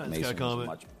 And Mason is a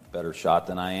much better shot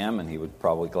than I am, and he would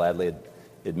probably gladly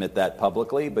admit that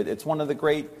publicly. But it's one of the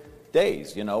great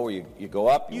days, where you go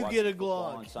up, you get a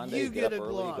Glock on Sunday, you get a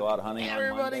Glock. You go out hunting on Monday.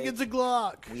 Everybody gets a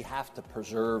Glock. We have to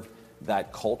preserve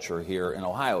that culture here in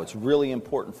Ohio. It's really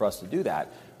important for us to do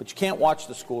that. But you can't watch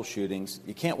the school shootings.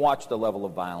 You can't watch the level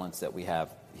of violence that we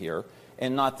have here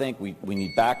and not think we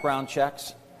need background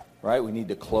checks, right? We need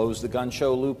to close the gun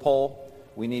show loophole.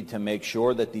 We need to make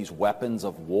sure that these weapons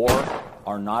of war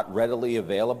are not readily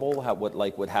available.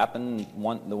 What happened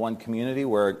in the one community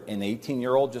where an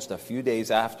 18-year-old, just a few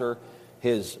days after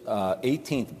his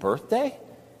 18th birthday,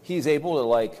 he's able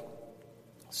to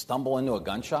stumble into a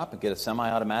gun shop and get a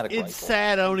semi-automatic rifle. It's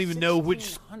sad. I don't even know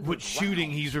which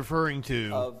shooting he's referring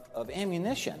to. Of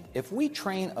ammunition. If we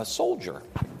train a soldier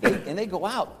and they go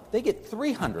out, they get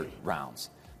 300 rounds.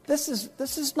 This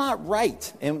is not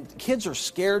right. And kids are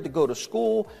scared to go to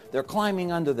school. They're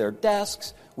climbing under their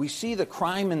desks. We see the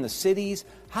crime in the cities.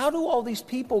 How do all these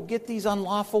people get these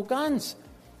unlawful guns?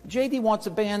 JD wants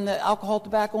to ban the alcohol,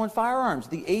 tobacco, and firearms,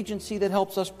 the agency that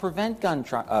helps us prevent gun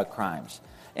crimes.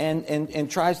 And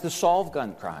tries to solve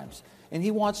gun crimes. And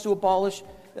he wants to abolish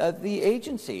the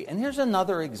agency. And here's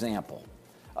another example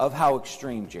of how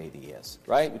extreme JD is,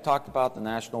 right? We talked about the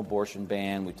national abortion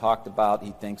ban. We talked about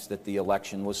he thinks that the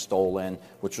election was stolen,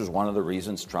 which was one of the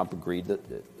reasons Trump agreed to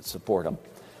support him.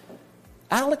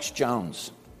 Alex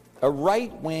Jones, a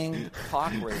right-wing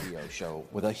talk radio show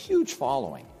with a huge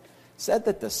following, said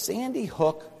that the Sandy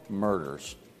Hook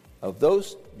murders of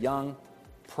those young,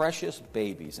 precious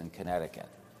babies in Connecticut,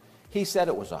 he said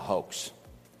it was a hoax.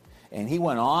 And he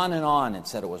went on and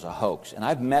said it was a hoax. And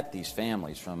I've met these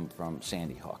families from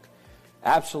Sandy Hook.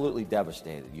 Absolutely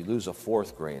devastated. You lose a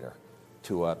fourth grader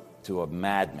to a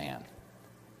madman.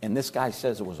 And this guy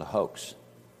says it was a hoax.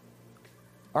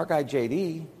 Our guy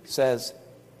JD says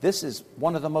this is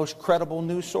one of the most credible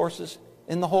news sources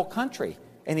in the whole country.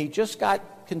 And he just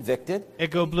got convicted.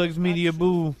 Echo Plugs Media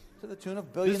Boo. To the tune of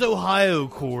This billions. is Ohio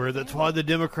core. That's why the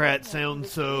Democrats sound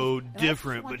so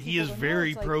different, but he is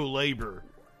very pro-labor.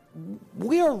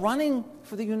 We are running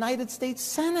for the United States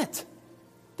Senate.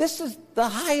 This is the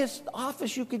highest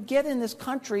office you could get in this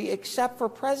country except for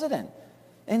president.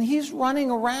 And he's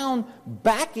running around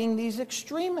backing these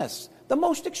extremists, the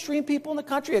most extreme people in the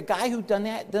country, a guy who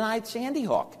denied Sandy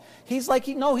Hook. He's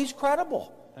he's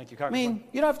credible. Thank you, Congressman.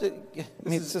 You don't have to.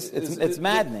 It's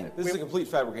maddening. This is a complete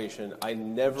fabrication. I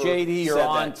never. JD, you're said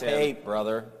on that, Tim. tape,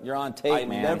 brother. You're on tape,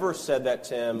 man. I never said that,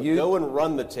 Tim. Go and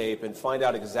run the tape and find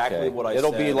out exactly what I said.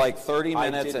 It'll be like 30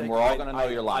 minutes, and we're all going to know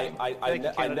you're lying.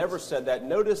 I never said that.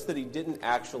 Notice that he didn't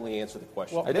actually answer the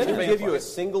question. Well, I didn't give you a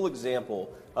single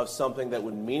example of something that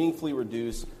would meaningfully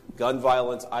reduce gun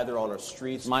violence either on our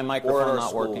streets or in our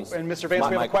schools. Working. And Mr. Vance,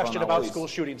 we have a question about school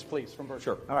shootings, please, from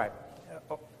Berkshire. Sure. All right.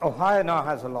 Ohio now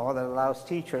has a law that allows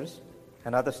teachers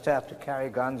and other staff to carry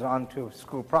guns onto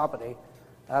school property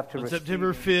after On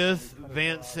September 5th,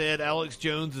 Vance said Alex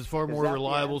Jones is far more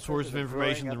reliable source of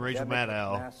information than Rachel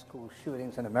Maddow. Mass school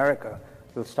shootings in America.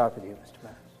 We'll start with you, Mr.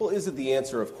 Maddow. Well, is it the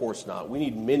answer? Of course not. We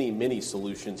need many, many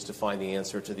solutions to find the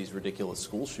answer to these ridiculous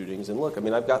school shootings. And look,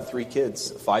 I've got 3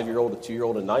 kids, a 5-year-old, a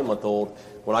 2-year-old, and a 9-month-old.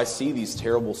 When I see these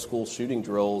terrible school shooting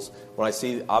drills, when I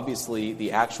see, obviously,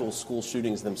 the actual school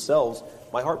shootings themselves,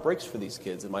 my heart breaks for these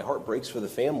kids and my heart breaks for the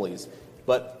families.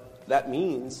 But that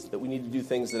means that we need to do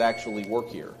things that actually work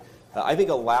here. I think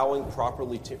allowing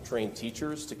properly trained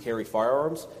teachers to carry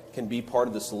firearms can be part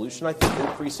of the solution. I think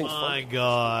increasing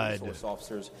resource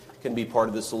officers can be part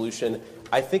of the solution.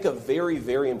 I think a very,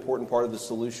 very important part of the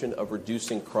solution of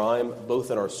reducing crime,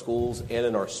 both in our schools and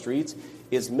in our streets,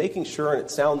 is making sure, and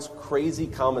it sounds crazy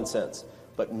common sense,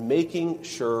 but making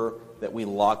sure that we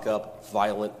lock up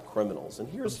violent criminals. And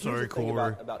here's the thing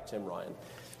about Tim Ryan.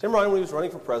 Tim Ryan, when he was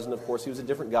running for president, of course, he was a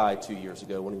different guy 2 years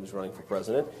ago when he was running for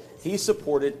president. He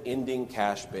supported ending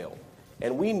cash bail.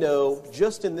 And we know,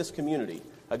 just in this community,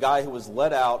 a guy who was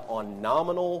let out on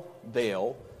nominal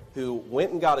bail, who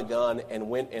went and got a gun and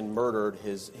went and murdered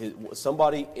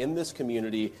somebody in this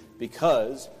community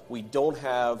because we don't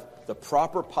have the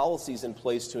proper policies in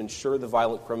place to ensure the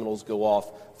violent criminals go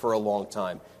off for a long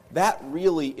time. That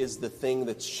really is the thing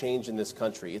that's changed in this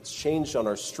country. It's changed on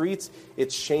our streets.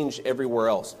 It's changed everywhere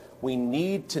else. We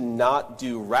need to not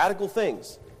do radical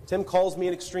things. Tim calls me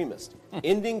an extremist.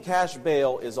 Ending cash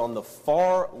bail is on the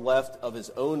far left of his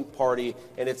own party,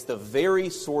 and it's the very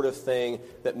sort of thing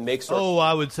that makes our...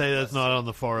 I would say that's not on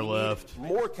the far left.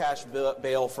 More cash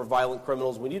bail for violent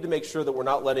criminals. We need to make sure that we're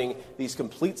not letting these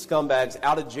complete scumbags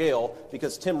out of jail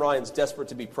because Tim Ryan's desperate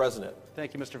to be president.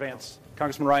 Thank you, Mr. Vance.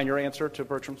 Congressman Ryan, your answer to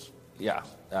Bertram's? Yeah,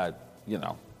 our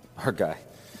guy.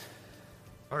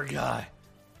 Our guy.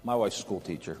 My wife's a school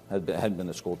teacher, had been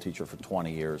a school teacher for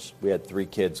 20 years. We had 3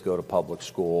 kids go to public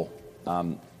school.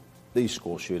 These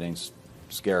school shootings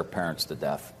scare parents to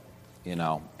death,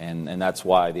 and that's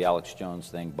why the Alex Jones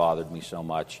thing bothered me so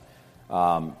much.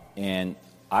 And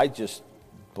I just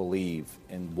believe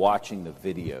in watching the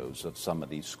videos of some of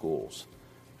these schools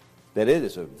that it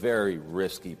is a very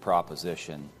risky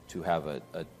proposition to have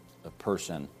a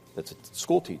person that's a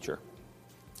school teacher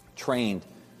trained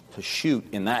to shoot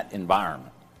in that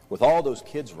environment with all those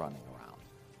kids running around.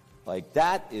 Like,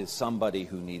 that is somebody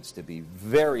who needs to be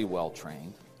very well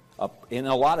trained, in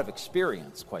a lot of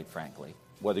experience, quite frankly.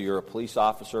 Whether you're a police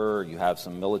officer or you have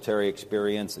some military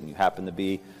experience and you happen to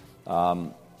be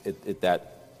at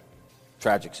that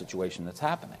tragic situation that's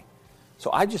happening. So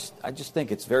I just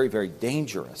think it's very, very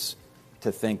dangerous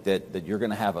to think that you're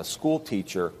going to have a school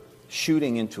teacher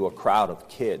shooting into a crowd of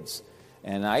kids.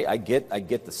 And I get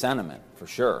the sentiment, for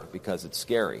sure, because it's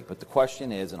scary. But the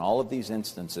question is, in all of these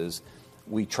instances,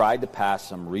 we tried to pass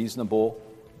some reasonable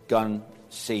gun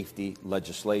safety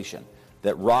legislation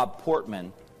that Rob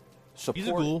Portman supported. He's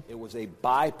a ghoul. It was a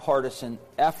bipartisan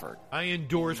effort. I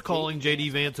endorse calling J.D.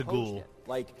 Vance a ghoul.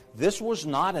 Like, this was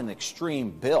not an extreme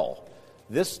bill.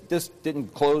 This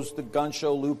didn't close the gun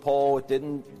show loophole. It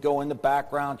didn't go into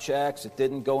background checks. It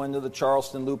didn't go into the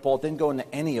Charleston loophole. It didn't go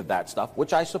into any of that stuff,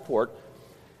 which I support.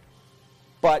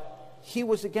 But he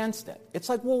was against it. It's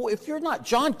like, well, if you're not,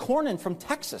 John Cornyn from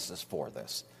Texas is for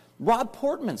this. Rob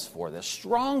Portman's for this.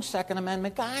 Strong Second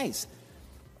Amendment guys.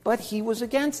 But he was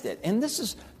against it. And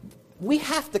we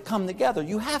have to come together.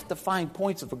 You have to find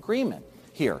points of agreement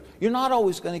here. You're not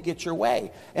always going to get your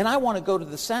way. And I want to go to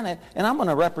the Senate, and I'm going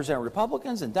to represent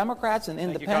Republicans and Democrats and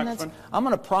independents. I'm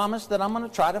going to promise that I'm going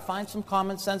to try to find some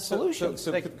common sense solutions.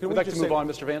 We'd like to move on,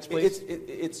 Mr. Vance, please.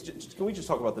 Can we just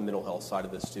talk about the mental health side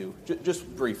of this, too? Just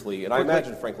briefly. And I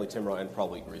imagine, frankly, Tim Ryan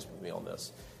probably agrees with me on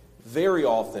this. Very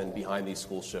often behind these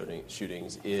school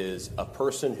shootings is a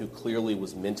person who clearly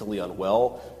was mentally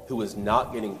unwell, who was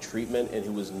not getting treatment, and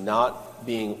who was not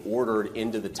being ordered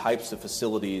into the types of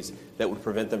facilities that would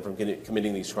prevent them from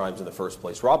committing these crimes in the first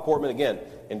place. Rob Portman, again,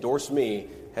 endorsed me,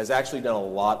 has actually done a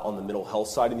lot on the mental health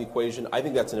side of the equation. I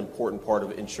think that's an important part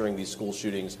of ensuring these school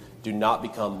shootings do not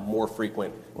become more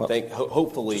frequent,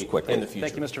 hopefully, in the future.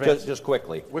 Thank you, Mr. Vance. Just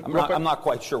quickly. I'm not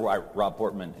quite sure why Rob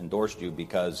Portman endorsed you,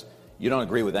 because you don't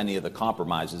agree with any of the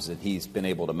compromises that he's been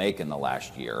able to make in the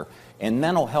last year. And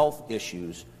mental health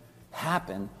issues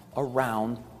happen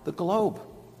around the globe.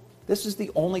 This is the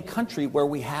only country where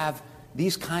we have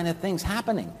these kind of things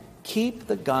happening. Keep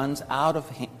the guns out of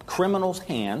criminals'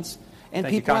 hands, and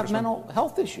people have mental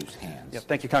health issues' hands. Yep.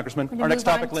 Thank you, Congressman. Our next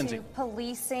topic, Lindsay.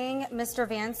 Policing. Mr.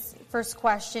 Vance, first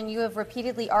question. You have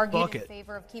repeatedly argued in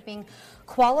favor of keeping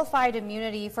qualified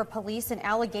immunity for police in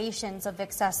allegations of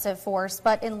excessive force.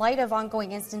 But in light of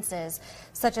ongoing instances,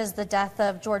 such as the death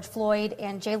of George Floyd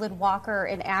and Jayland Walker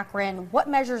in Akron, what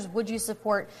measures would you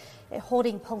support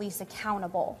holding police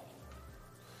accountable?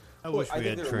 I wish we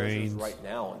had there trains are measures right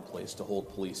now in place to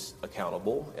hold police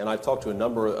accountable, and I've talked to a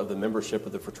number of the membership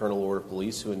of the Fraternal Order of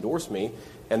Police who endorse me,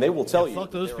 and they will tell you fuck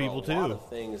those people there are a lot of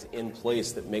things in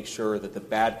place that make sure that the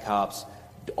bad cops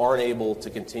aren't able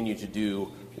to continue to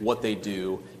do what they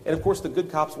do. And, of course, the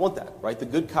good cops want that, right? The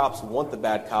good cops want the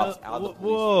bad cops out of the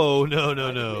police. Whoa, no.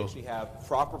 We actually have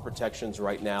proper protections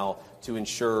right now to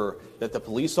ensure that the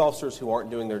police officers who aren't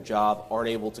doing their job aren't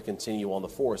able to continue on the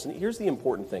force. And here's the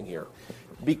important thing here.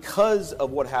 Because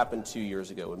of what happened 2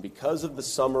 years ago and because of the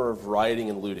summer of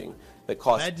rioting and looting that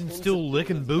cost... Imagine still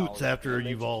licking boots after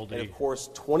Uvalde. And, of course,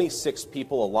 26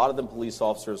 people, a lot of them police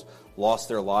officers, lost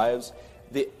their lives.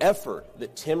 The effort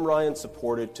that Tim Ryan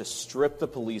supported to strip the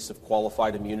police of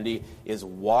qualified immunity is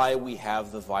why we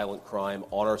have the violent crime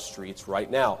on our streets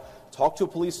right now. Talk to a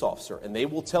police officer, and they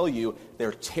will tell you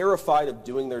they're terrified of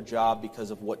doing their job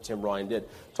because of what Tim Ryan did.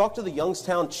 Talk to the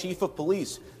Youngstown chief of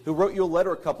police, who wrote you a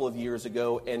letter a couple of years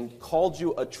ago and called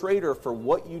you a traitor for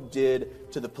what you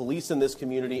did to the police in this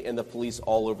community and the police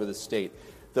all over the state.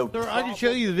 Sir, I can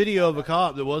show you the video of a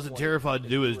cop that wasn't terrified to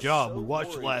do his job. We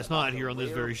watched it last night here on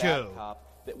this very show.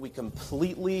 That we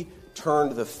completely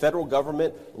turned the federal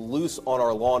government loose on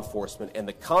our law enforcement, and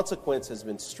the consequence has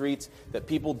been streets that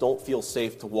people don't feel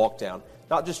safe to walk down.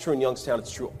 Not just true in Youngstown,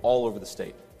 it's true all over the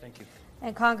state. Thank you.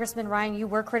 And Congressman Ryan, you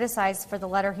were criticized for the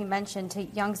letter he mentioned to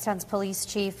Youngstown's police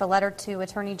chief, a letter to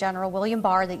Attorney General William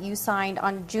Barr that you signed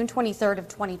on June 23rd of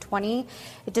 2020.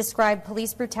 It described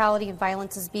police brutality and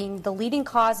violence as being the leading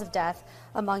cause of death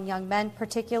among young men,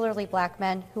 particularly black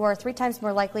men, who are 3 times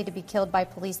more likely to be killed by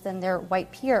police than their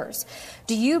white peers.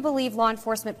 Do you believe law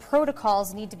enforcement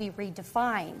protocols need to be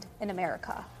redefined in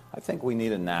America? I think we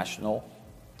need a national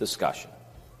discussion.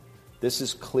 This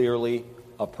is clearly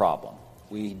a problem.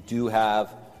 We do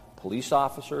have police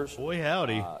officers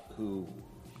who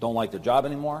don't like their job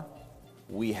anymore.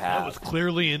 We have that was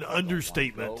clearly an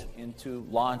understatement into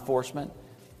law enforcement,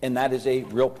 and that is a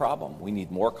real problem. We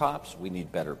need more cops, we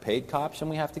need better paid cops, and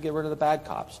we have to get rid of the bad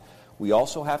cops. We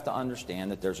also have to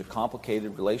understand that there's a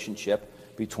complicated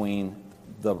relationship between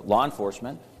the law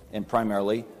enforcement and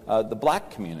primarily the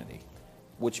black community,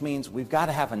 which means we've got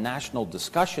to have a national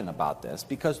discussion about this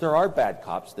because there are bad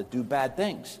cops that do bad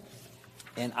things.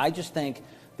 And I just think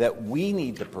that we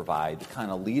need to provide the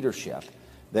kind of leadership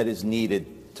that is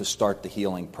needed to start the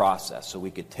healing process so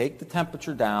we could take the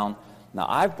temperature down. Now,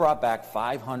 I've brought back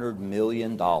 $500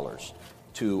 million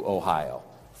to Ohio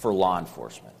for law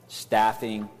enforcement,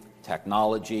 staffing,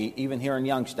 technology, even here in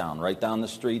Youngstown, right down the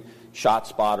street, shot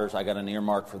spotters. I got an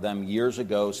earmark for them years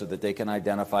ago so that they can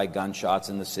identify gunshots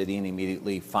in the city and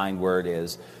immediately find where it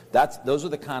is. Those are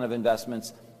the kind of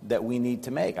investments that we need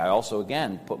to make. I also,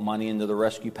 again, put money into the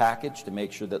rescue package to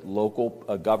make sure that local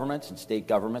governments and state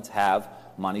governments have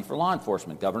money for law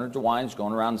enforcement. Governor DeWine is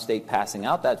going around the state passing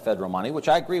out that federal money, which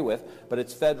I agree with, but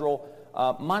it's federal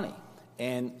money.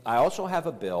 And I also have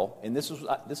a bill, and this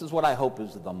is what I hope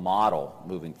is the model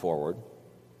moving forward.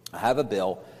 I have a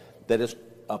bill that is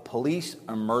a police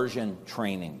immersion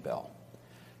training bill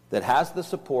that has the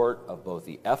support of both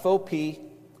the FOP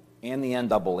and the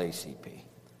NAACP.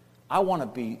 I want to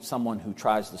be someone who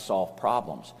tries to solve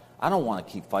problems. I don't want to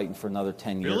keep fighting for another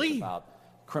 10 years about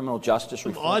criminal justice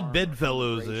reform, odd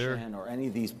bedfellows there, or any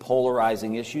of these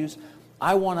polarizing issues.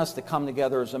 I want us to come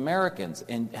together as Americans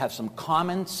and have some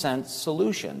common sense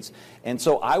solutions. And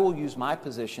so I will use my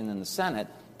position in the Senate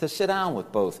to sit down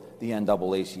with both the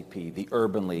NAACP, the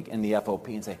Urban League, and the FOP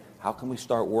and say, how can we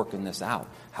start working this out?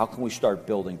 How can we start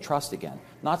building trust again?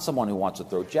 Not someone who wants to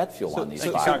throw jet fuel on these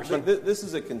fires. This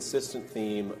is a consistent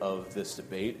theme of this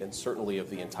debate and certainly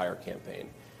of the entire campaign.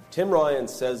 Tim Ryan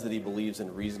says that he believes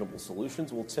in reasonable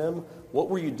solutions. Well, Tim, what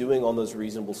were you doing on those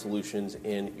reasonable solutions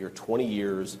in your 20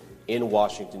 years in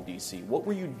Washington, D.C.? What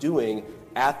were you doing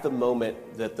at the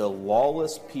moment that the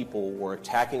lawless people were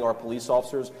attacking our police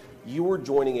officers? You were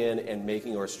joining in and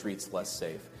making our streets less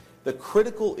safe. The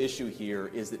critical issue here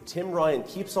is that Tim Ryan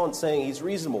keeps on saying he's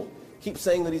reasonable, keeps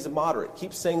saying that he's a moderate,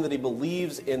 keeps saying that he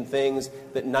believes in things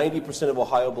that 90% of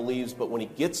Ohio believes, but when he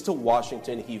gets to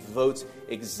Washington, he votes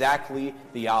exactly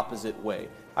the opposite way.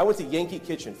 I went to Yankee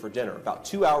Kitchen for dinner about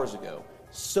 2 hours ago.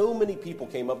 So many people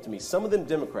came up to me, some of them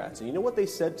Democrats, and you know what they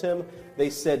said, Tim? They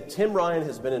said Tim Ryan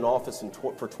has been in office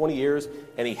for 20 years,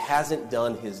 and he hasn't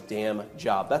done his damn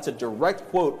job. That's a direct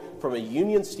quote from a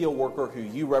union steel worker who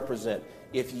you represent.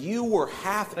 If you were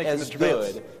half as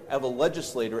good of a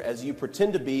legislator as you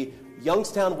pretend to be,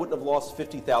 Youngstown wouldn't have lost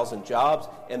 50,000 jobs,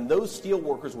 and those steel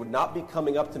workers would not be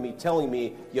coming up to me telling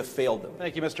me you failed them.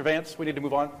 Thank you, Mr. Vance. We need to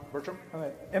move on. Bertram? All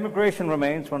right. Immigration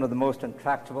remains one of the most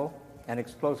intractable and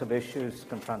explosive issues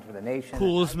confronting the nation.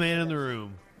 Coolest man in the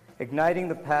room. Igniting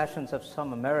the passions of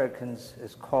some Americans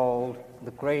is called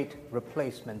the Great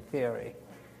Replacement Theory.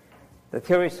 The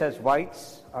theory says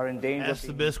whites are in danger Ask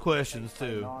the best questions,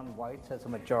 too. Non-whites as a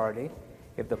majority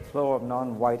if the flow of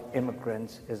non-white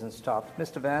immigrants isn't stopped.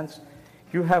 Mr. Vance,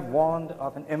 You have warned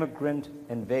of an immigrant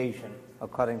invasion,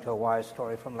 according to a wire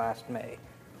story from last May.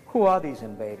 Who are these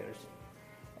invaders,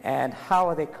 and how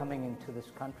are they coming into this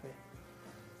country?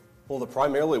 Well, the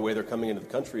primarily way they're coming into the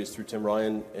country is through Tim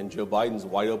Ryan and Joe Biden's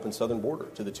wide-open southern border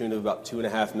to the tune of about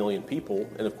 2.5 million people.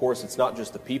 And, of course, it's not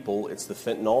just the people. It's the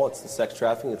fentanyl. It's the sex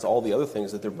trafficking. It's all the other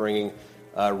things that they're bringing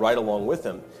right along with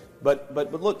them. But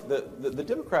look, the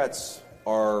Democrats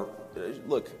are,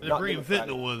 not Democratic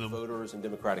voters and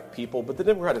Democratic people, but the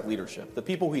Democratic leadership, the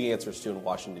people he answers to in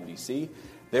Washington, D.C.,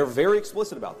 they're very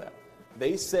explicit about that.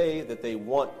 They say that they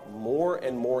want more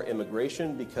and more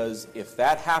immigration because if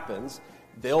that happens,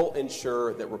 they'll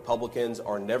ensure that Republicans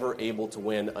are never able to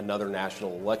win another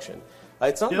national election.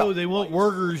 It's not no, they want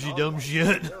workers, you dumb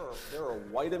shit. There are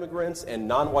white immigrants and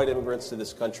non-white immigrants to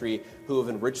this country who have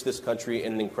enriched this country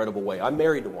in an incredible way. I'm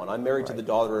married to one. I'm married to the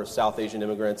daughter of South Asian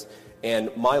immigrants,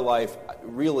 and my life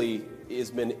really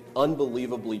has been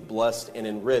unbelievably blessed and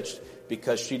enriched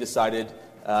because she decided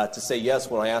to say yes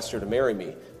when I asked her to marry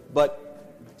me.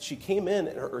 But she came in,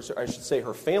 or I should say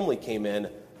her family came in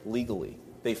legally.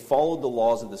 They followed the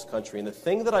laws of this country. And the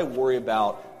thing that I worry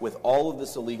about with all of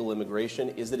this illegal immigration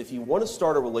is that if you want to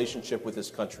start a relationship with this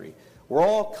country, we're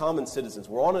all common citizens.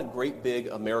 We're all in a great big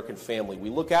American family. We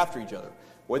look after each other.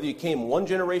 Whether you came 1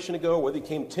 generation ago, whether you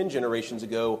came 10 generations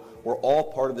ago, we're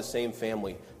all part of the same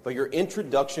family. But your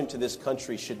introduction to this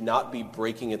country should not be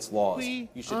breaking its laws. You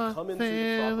should come in through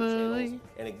the proper channels.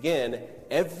 And again,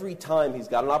 every time he's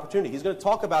got an opportunity, he's going to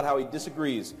talk about how he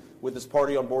disagrees with his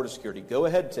party on border security. Go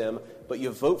ahead, Tim, but you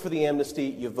vote for the amnesty,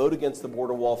 you vote against the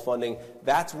border wall funding.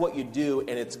 That's what you do,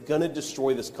 and it's going to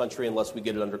destroy this country unless we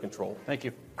get it under control. Thank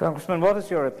you. Congressman, what is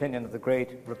your opinion of the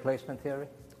Great Replacement Theory?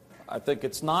 I think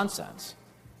it's nonsense.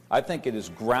 I think it is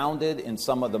grounded in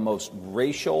some of the most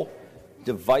racially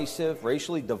divisive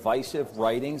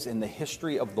writings in the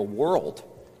history of the world.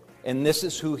 And this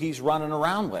is who he's running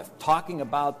around with, talking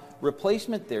about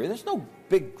replacement theory. There's no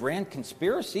big grand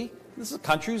conspiracy. This is a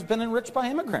country who's been enriched by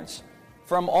immigrants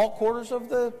from all quarters of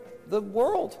the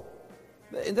world.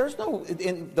 There's no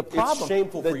the problem. It's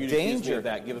shameful for you to accuse me of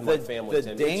that, given my family.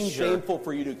 It's shameful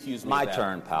for you to accuse me of that. My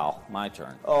turn, pal. My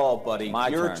turn. Oh, buddy,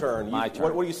 your turn. My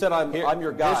turn. What you said? I'm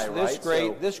your guy,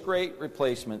 right? This great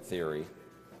replacement theory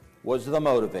was the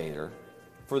motivator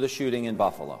for the shooting in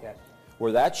Buffalo. Yes.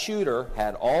 Where that shooter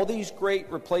had all these great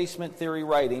replacement theory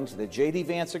writings that J.D.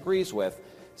 Vance agrees with,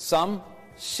 some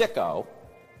sicko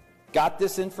got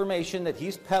this information that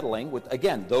he's peddling with,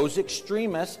 again, those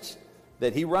extremists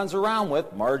that he runs around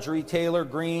with, Marjorie Taylor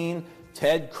Greene,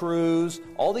 Ted Cruz,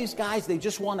 all these guys, they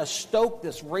just want to stoke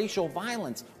this racial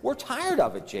violence. We're tired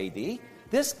of it, J.D.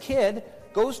 This kid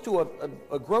goes to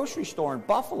a grocery store in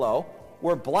Buffalo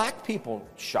where black people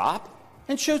shop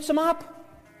and shoots them up.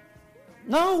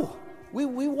 No. We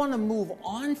want to move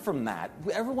on from that.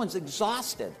 Everyone's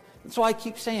exhausted. And so I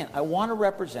keep saying, I want to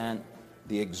represent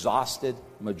the exhausted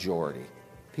majority.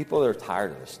 People that are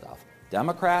tired of this stuff.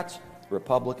 Democrats,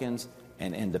 Republicans,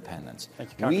 and independents.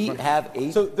 We have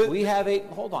eight.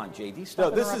 Hold on, JD.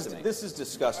 Stop. No, this is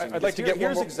disgusting. I'd like to get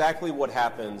here's exactly what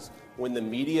happens when the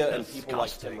media and people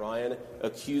like Tim Ryan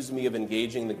accuse me of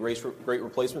engaging the great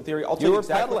replacement theory. I'll tell you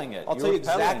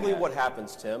exactly what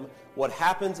happens, Tim. What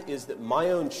happens is that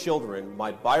my own children,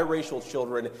 my biracial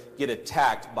children, get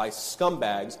attacked by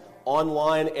scumbags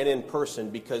online and in person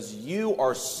because you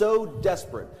are so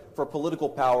desperate for political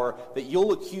power that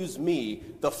you'll accuse me,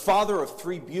 the father of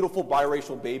 3 beautiful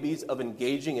biracial babies, of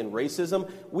engaging in racism.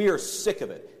 We are sick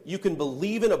of it. You can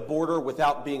believe in a border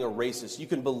without being a racist. You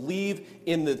can believe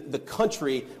in the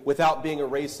country without being a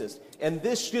racist. And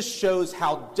this just shows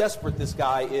how desperate this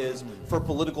guy is for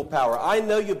political power. I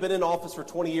know you've been in office for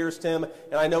 20 years, Tim,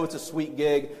 and I know it's a sweet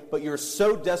gig, but you're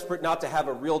so desperate not to have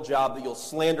a real job that you'll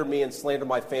slander me and slander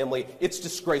my family. It's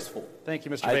disgraceful. Thank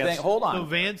you, Mr. Vance. Hold on. So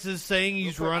Vance is saying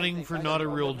he's running for not a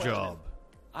real job.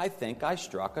 I think I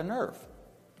struck a nerve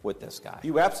with this guy.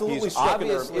 You absolutely struck a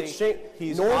nerve.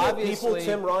 It's normal people,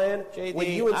 Tim Ryan, JD,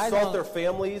 when you insult their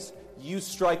families, you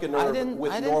strike a nerve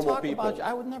with normal people.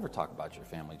 I would never talk about your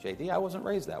family, JD. I wasn't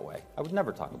raised that way. I would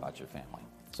never talk about your family.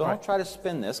 So don't try to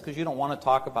spin this because you don't want to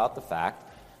talk about the fact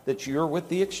that you're with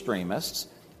the extremists,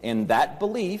 and that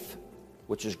belief,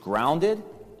 which is grounded,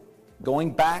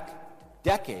 going back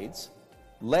decades,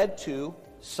 led to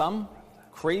some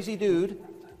crazy dude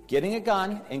getting a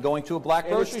gun and going to a black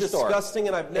grocery store. It's disgusting,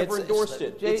 and I've never endorsed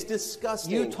it. It's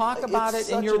disgusting. You talk about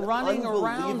it, and you're running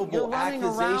around. You're running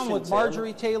around with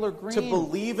Marjorie Taylor Greene. To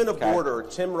believe in a border,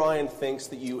 Tim Ryan thinks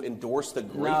that you endorse the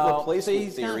great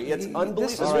replacement theory. It's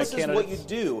unbelievable. This is what you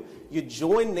do. You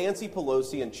join Nancy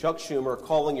Pelosi and Chuck Schumer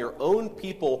calling your own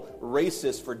people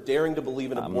racist for daring to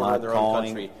believe in a border in their own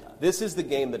country. This is the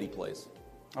game that he plays.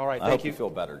 All right, I hope you feel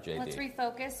better, JD. Let's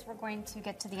refocus. We're going to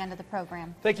get to the end of the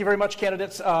program. Thank you very much,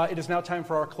 candidates. It is now time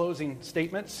for our closing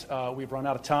statements. We've run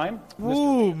out of time.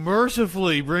 Ooh,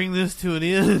 mercifully bring this to an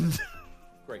end.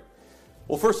 Great.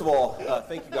 Well, first of all,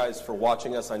 thank you guys for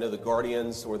watching us. I know the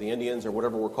Guardians or the Indians or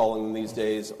whatever we're calling them these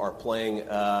days are playing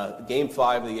Game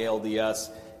 5 of the ALDS,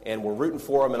 and we're rooting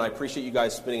for them, and I appreciate you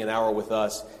guys spending an hour with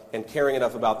us and caring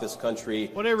enough about this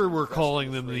country. Whatever we're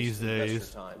calling them these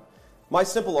days. My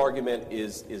simple argument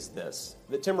is this,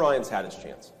 that Tim Ryan's had his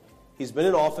chance. He's been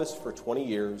in office for 20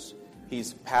 years.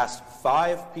 He's passed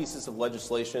 5 pieces of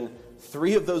legislation.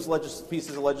 3 of those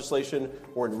pieces of legislation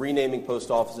were in renaming post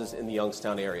offices in the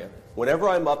Youngstown area. Whenever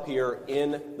I'm up here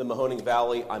in the Mahoning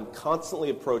Valley, I'm constantly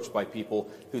approached by people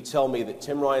who tell me that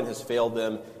Tim Ryan has failed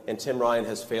them and Tim Ryan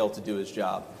has failed to do his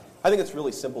job. I think it's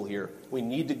really simple here. We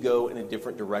need to go in a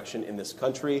different direction in this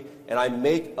country, and I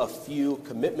make a few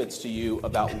commitments to you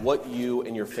about what you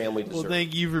and your family deserve. Well,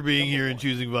 thank you for being here and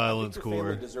choosing violence, Your family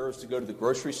Corey. deserves to go to the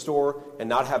grocery store and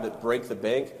not have it break the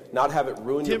bank, not have it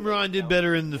ruin your Tim Ryan did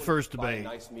better in the first debate. a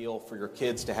nice meal for your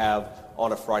kids to have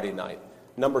on a Friday night.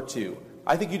 Number 2,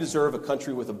 I think you deserve a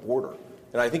country with a border.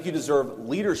 And I think you deserve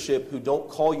leadership who don't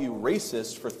call you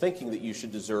racist for thinking that you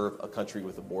should deserve a country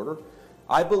with a border.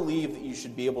 I believe that you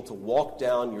should be able to walk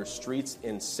down your streets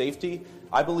in safety.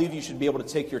 I believe you should be able to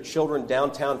take your children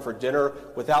downtown for dinner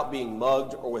without being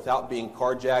mugged or without being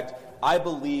carjacked. I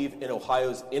believe in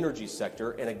Ohio's energy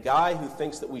sector, and a guy who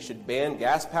thinks that we should ban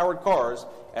gas-powered cars,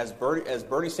 as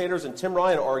Bernie Sanders and Tim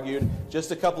Ryan argued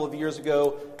just a couple of years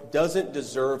ago, doesn't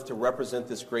deserve to represent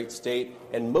this great state,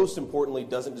 and most importantly,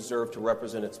 doesn't deserve to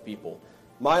represent its people.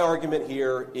 My argument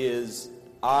here is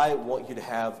I want you to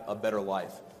have a better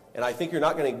life. And I think you're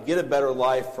not going to get a better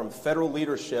life from federal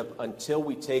leadership until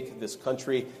we take this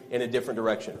country in a different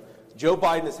direction. Joe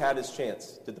Biden has had his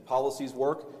chance. Did the policies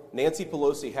work? Nancy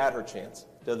Pelosi had her chance.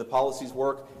 Did the policies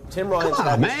work? Tim Ryan's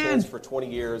had his chance for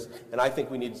 20 years, and I think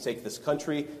we need to take this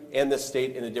country and this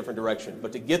state in a different direction.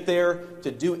 But to get there,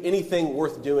 to do anything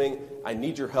worth doing, I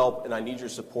need your help and I need your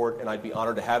support, and I'd be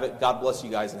honored to have it. God bless you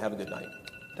guys and have a good night.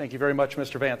 Thank you very much,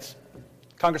 Mr. Vance.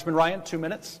 Congressman Ryan, 2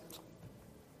 minutes.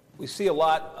 We see a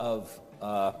lot of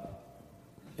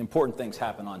important things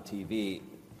happen on TV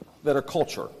that are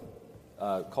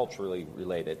culturally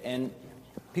related. And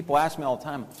people ask me all the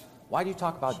time, why do you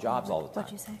talk about jobs all the time?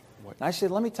 What'd you say? And I said,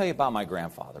 let me tell you about my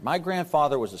grandfather. My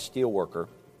grandfather was a steel worker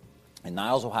in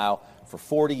Niles, Ohio for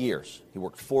 40 years. He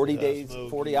worked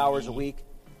 40 hours a week,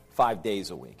 5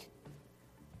 days a week.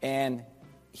 And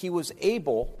he was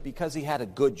able, because he had a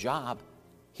good job,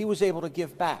 he was able to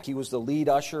give back. He was the lead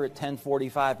usher at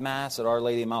 1045 Mass at Our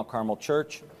Lady of Mount Carmel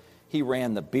Church. He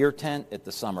ran the beer tent at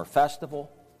the summer festival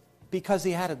because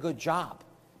he had a good job.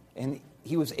 And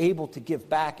he was able to give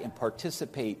back and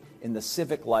participate in the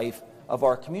civic life of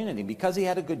our community. Because he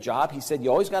had a good job, he said,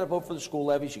 you always got to vote for the school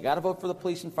levies, you got to vote for the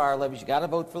police and fire levies, you got to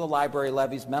vote for the library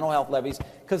levies, mental health levies,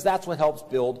 because that's what helps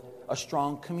build a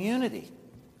strong community,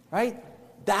 right?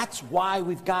 That's why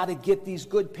we've got to get these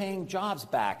good-paying jobs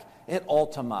back at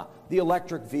Altima, the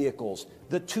electric vehicles,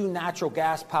 the 2 natural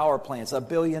gas power plants, $1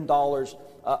 billion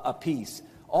a piece.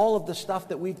 All of the stuff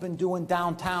that we've been doing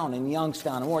downtown in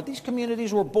Youngstown and more. These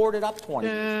communities were boarded up 20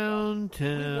 years ago.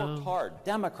 We worked hard,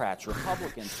 Democrats,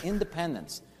 Republicans,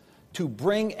 independents, to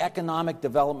bring economic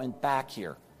development back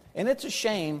here. And it's a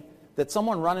shame that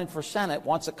someone running for Senate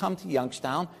wants to come to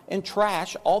Youngstown and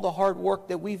trash all the hard work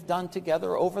that we've done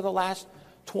together over the last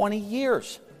 20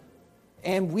 years.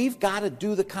 And we've got to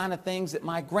do the kind of things that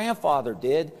my grandfather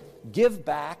did, give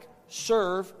back,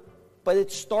 serve, but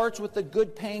it starts with a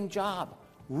good-paying job,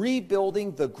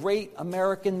 rebuilding the great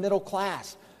American middle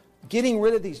class, getting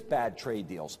rid of these bad trade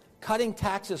deals, cutting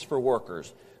taxes for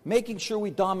workers, making sure we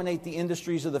dominate the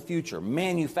industries of the future,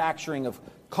 manufacturing of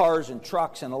cars and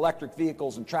trucks and electric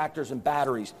vehicles and tractors and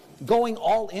batteries, going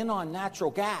all in on natural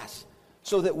gas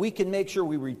so that we can make sure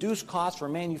we reduce costs for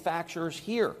manufacturers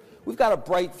here. We've got a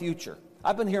bright future.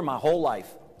 I've been here my whole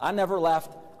life. I never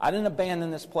left. I didn't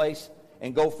abandon this place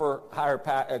and go for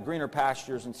greener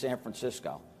pastures in San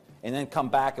Francisco and then come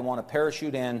back and want to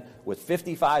parachute in with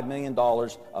 $55 million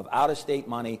of out-of-state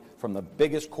money from the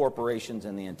biggest corporations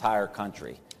in the entire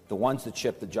country, the ones that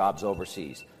ship the jobs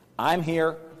overseas. I'm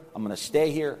here. I'm going to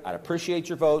stay here. I'd appreciate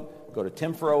your vote. Go to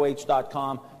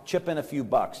timforoh.com, chip in a few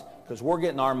bucks, because we're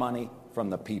getting our money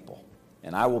from the people.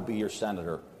 And I will be your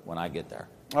senator when I get there.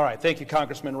 All right. Thank you,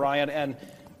 Congressman Ryan. And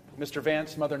Mr.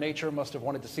 Vance, Mother Nature must have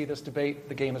wanted to see this debate.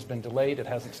 The game has been delayed. It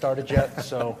hasn't started yet.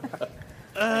 So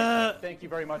Thank you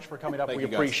very much for coming up. We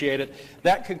appreciate it.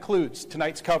 That concludes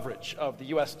tonight's coverage of the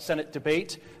U.S. Senate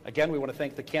debate. Again, we want to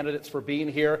thank the candidates for being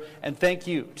here, and thank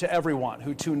you to everyone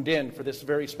who tuned in for this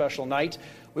very special night.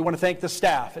 We want to thank the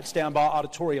staff at Stambaugh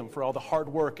Auditorium for all the hard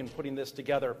work in putting this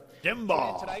together.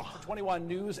 Stambaugh. Tonight for 21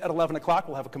 News at 11 o'clock,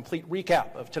 we'll have a complete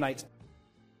recap of tonight's.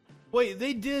 Wait,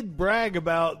 they did brag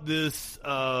about this,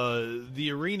 the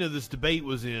arena this debate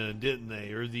was in, didn't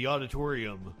they? Or the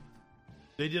auditorium.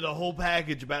 They did a whole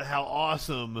package about how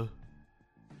awesome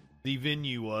the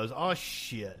venue was. Oh,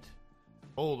 shit.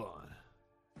 Hold on.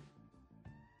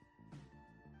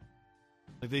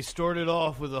 Like, they started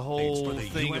off with a whole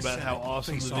thing about how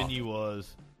awesome the venue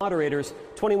was. Moderators,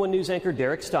 21 News anchor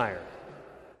Derek Steyer.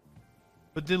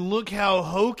 But then look how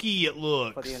hokey it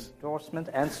looks. For the endorsement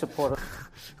and support of...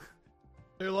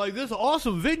 They're like, this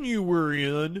awesome venue we're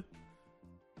in.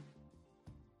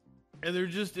 And they're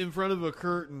just in front of a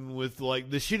curtain with,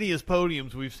 like, the shittiest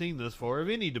podiums we've seen thus far of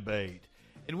any debate.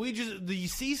 And the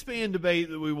C-SPAN debate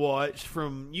that we watched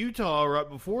from Utah right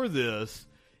before this,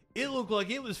 it looked like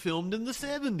it was filmed in the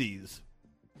 70s.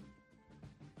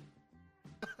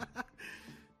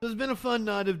 It's been a fun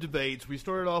night of debates. We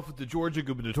started off with the Georgia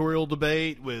gubernatorial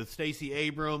debate with Stacey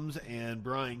Abrams and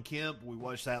Brian Kemp. We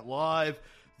watched that live.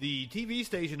 The TV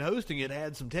station hosting it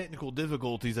had some technical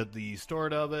difficulties at the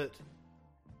start of it.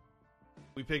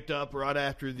 We picked up right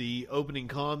after the opening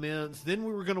comments. Then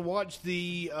we were going to watch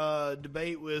the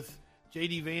debate with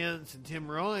J.D. Vance and Tim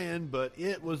Ryan, but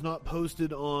it was not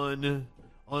posted online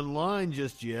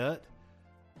just yet.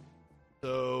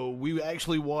 So we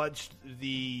actually watched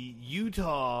the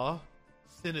Utah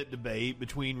Senate debate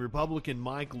between Republican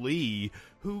Mike Lee,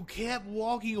 who kept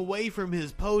walking away from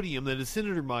his podium. That is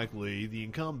Senator Mike Lee, the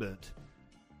incumbent,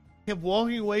 kept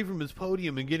walking away from his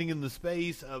podium and getting in the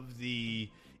space of the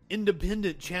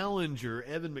independent challenger,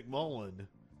 Evan McMullin.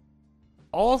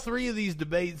 All three of these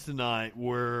debates tonight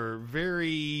were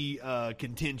very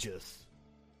contentious.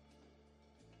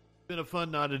 Been a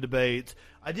fun night of debates.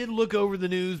 I did look over the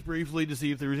news briefly to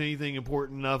see if there was anything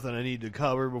important enough that I needed to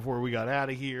cover before we got out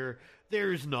of here.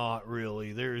 There's not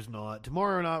really. There's not.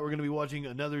 Tomorrow night we're going to be watching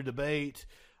another debate.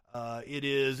 It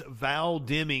is Val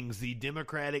Demings, the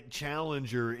Democratic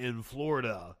challenger in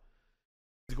Florida.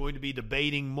 He's going to be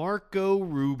debating Marco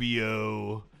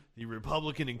Rubio, the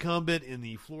Republican incumbent in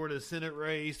the Florida Senate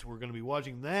race. We're going to be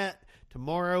watching that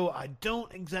tomorrow. I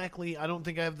don't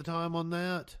think I have the time on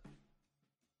that.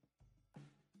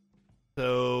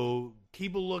 So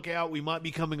keep a lookout. We might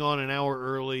be coming on an hour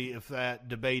early if that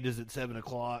debate is at 7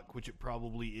 o'clock, which it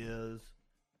probably is.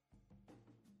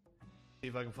 See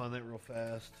if I can find that real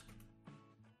fast.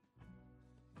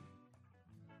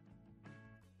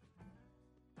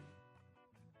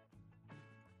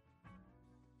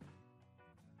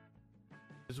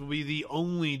 This will be the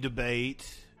only debate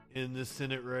in this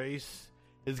Senate race.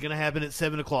 It's going to happen at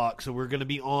 7 o'clock, so we're going to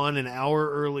be on an hour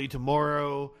early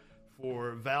tomorrow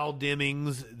for Val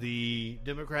Demings, the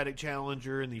Democratic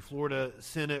challenger in the Florida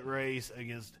Senate race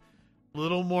against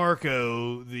Little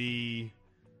Marco, the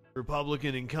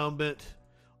Republican incumbent.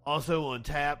 Also on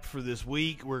tap for this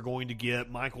week, we're going to get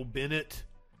Michael Bennet,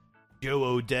 Joe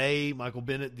O'Dea. Michael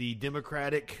Bennet, the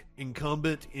Democratic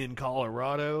incumbent in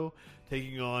Colorado,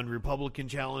 taking on Republican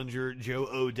challenger Joe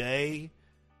O'Dea.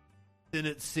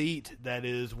 Senate seat, that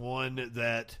is one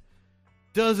that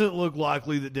doesn't look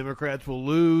likely that Democrats will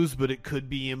lose, but it could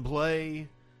be in play.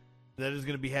 That is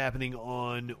going to be happening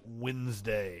on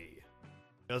Wednesday.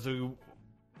 Also,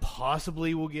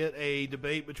 possibly we'll get a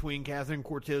debate between Catherine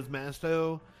Cortez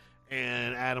Masto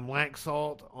and Adam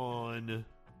Laxalt on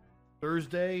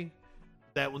Thursday.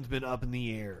 That one's been up in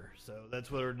the air. So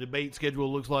that's what our debate schedule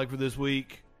looks like for this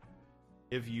week.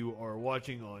 If you are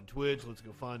watching on Twitch, let's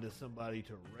go find us somebody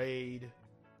to raid.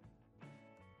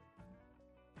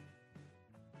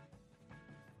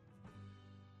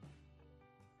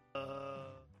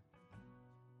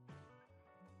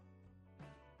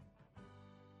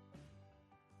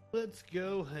 Let's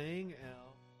go hang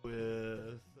out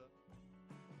with...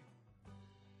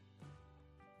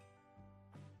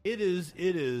 It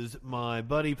is my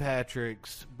buddy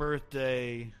Patrick's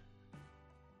birthday.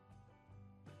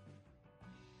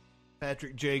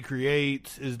 Patrick J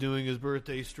Creates is doing his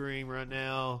birthday stream right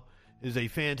now. Is a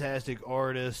fantastic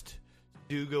artist.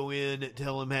 Do go in,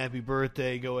 tell him happy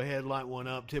birthday. Go ahead, light one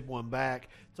up, tip one back.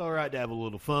 It's all right to have a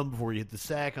little fun before you hit the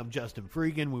sack. I'm Justin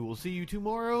Freakin. We will see you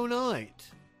tomorrow night.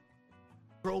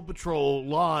 Troll Patrol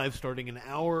live starting an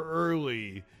hour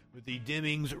early with the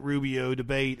Demings-Rubio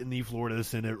debate in the Florida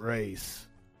Senate race.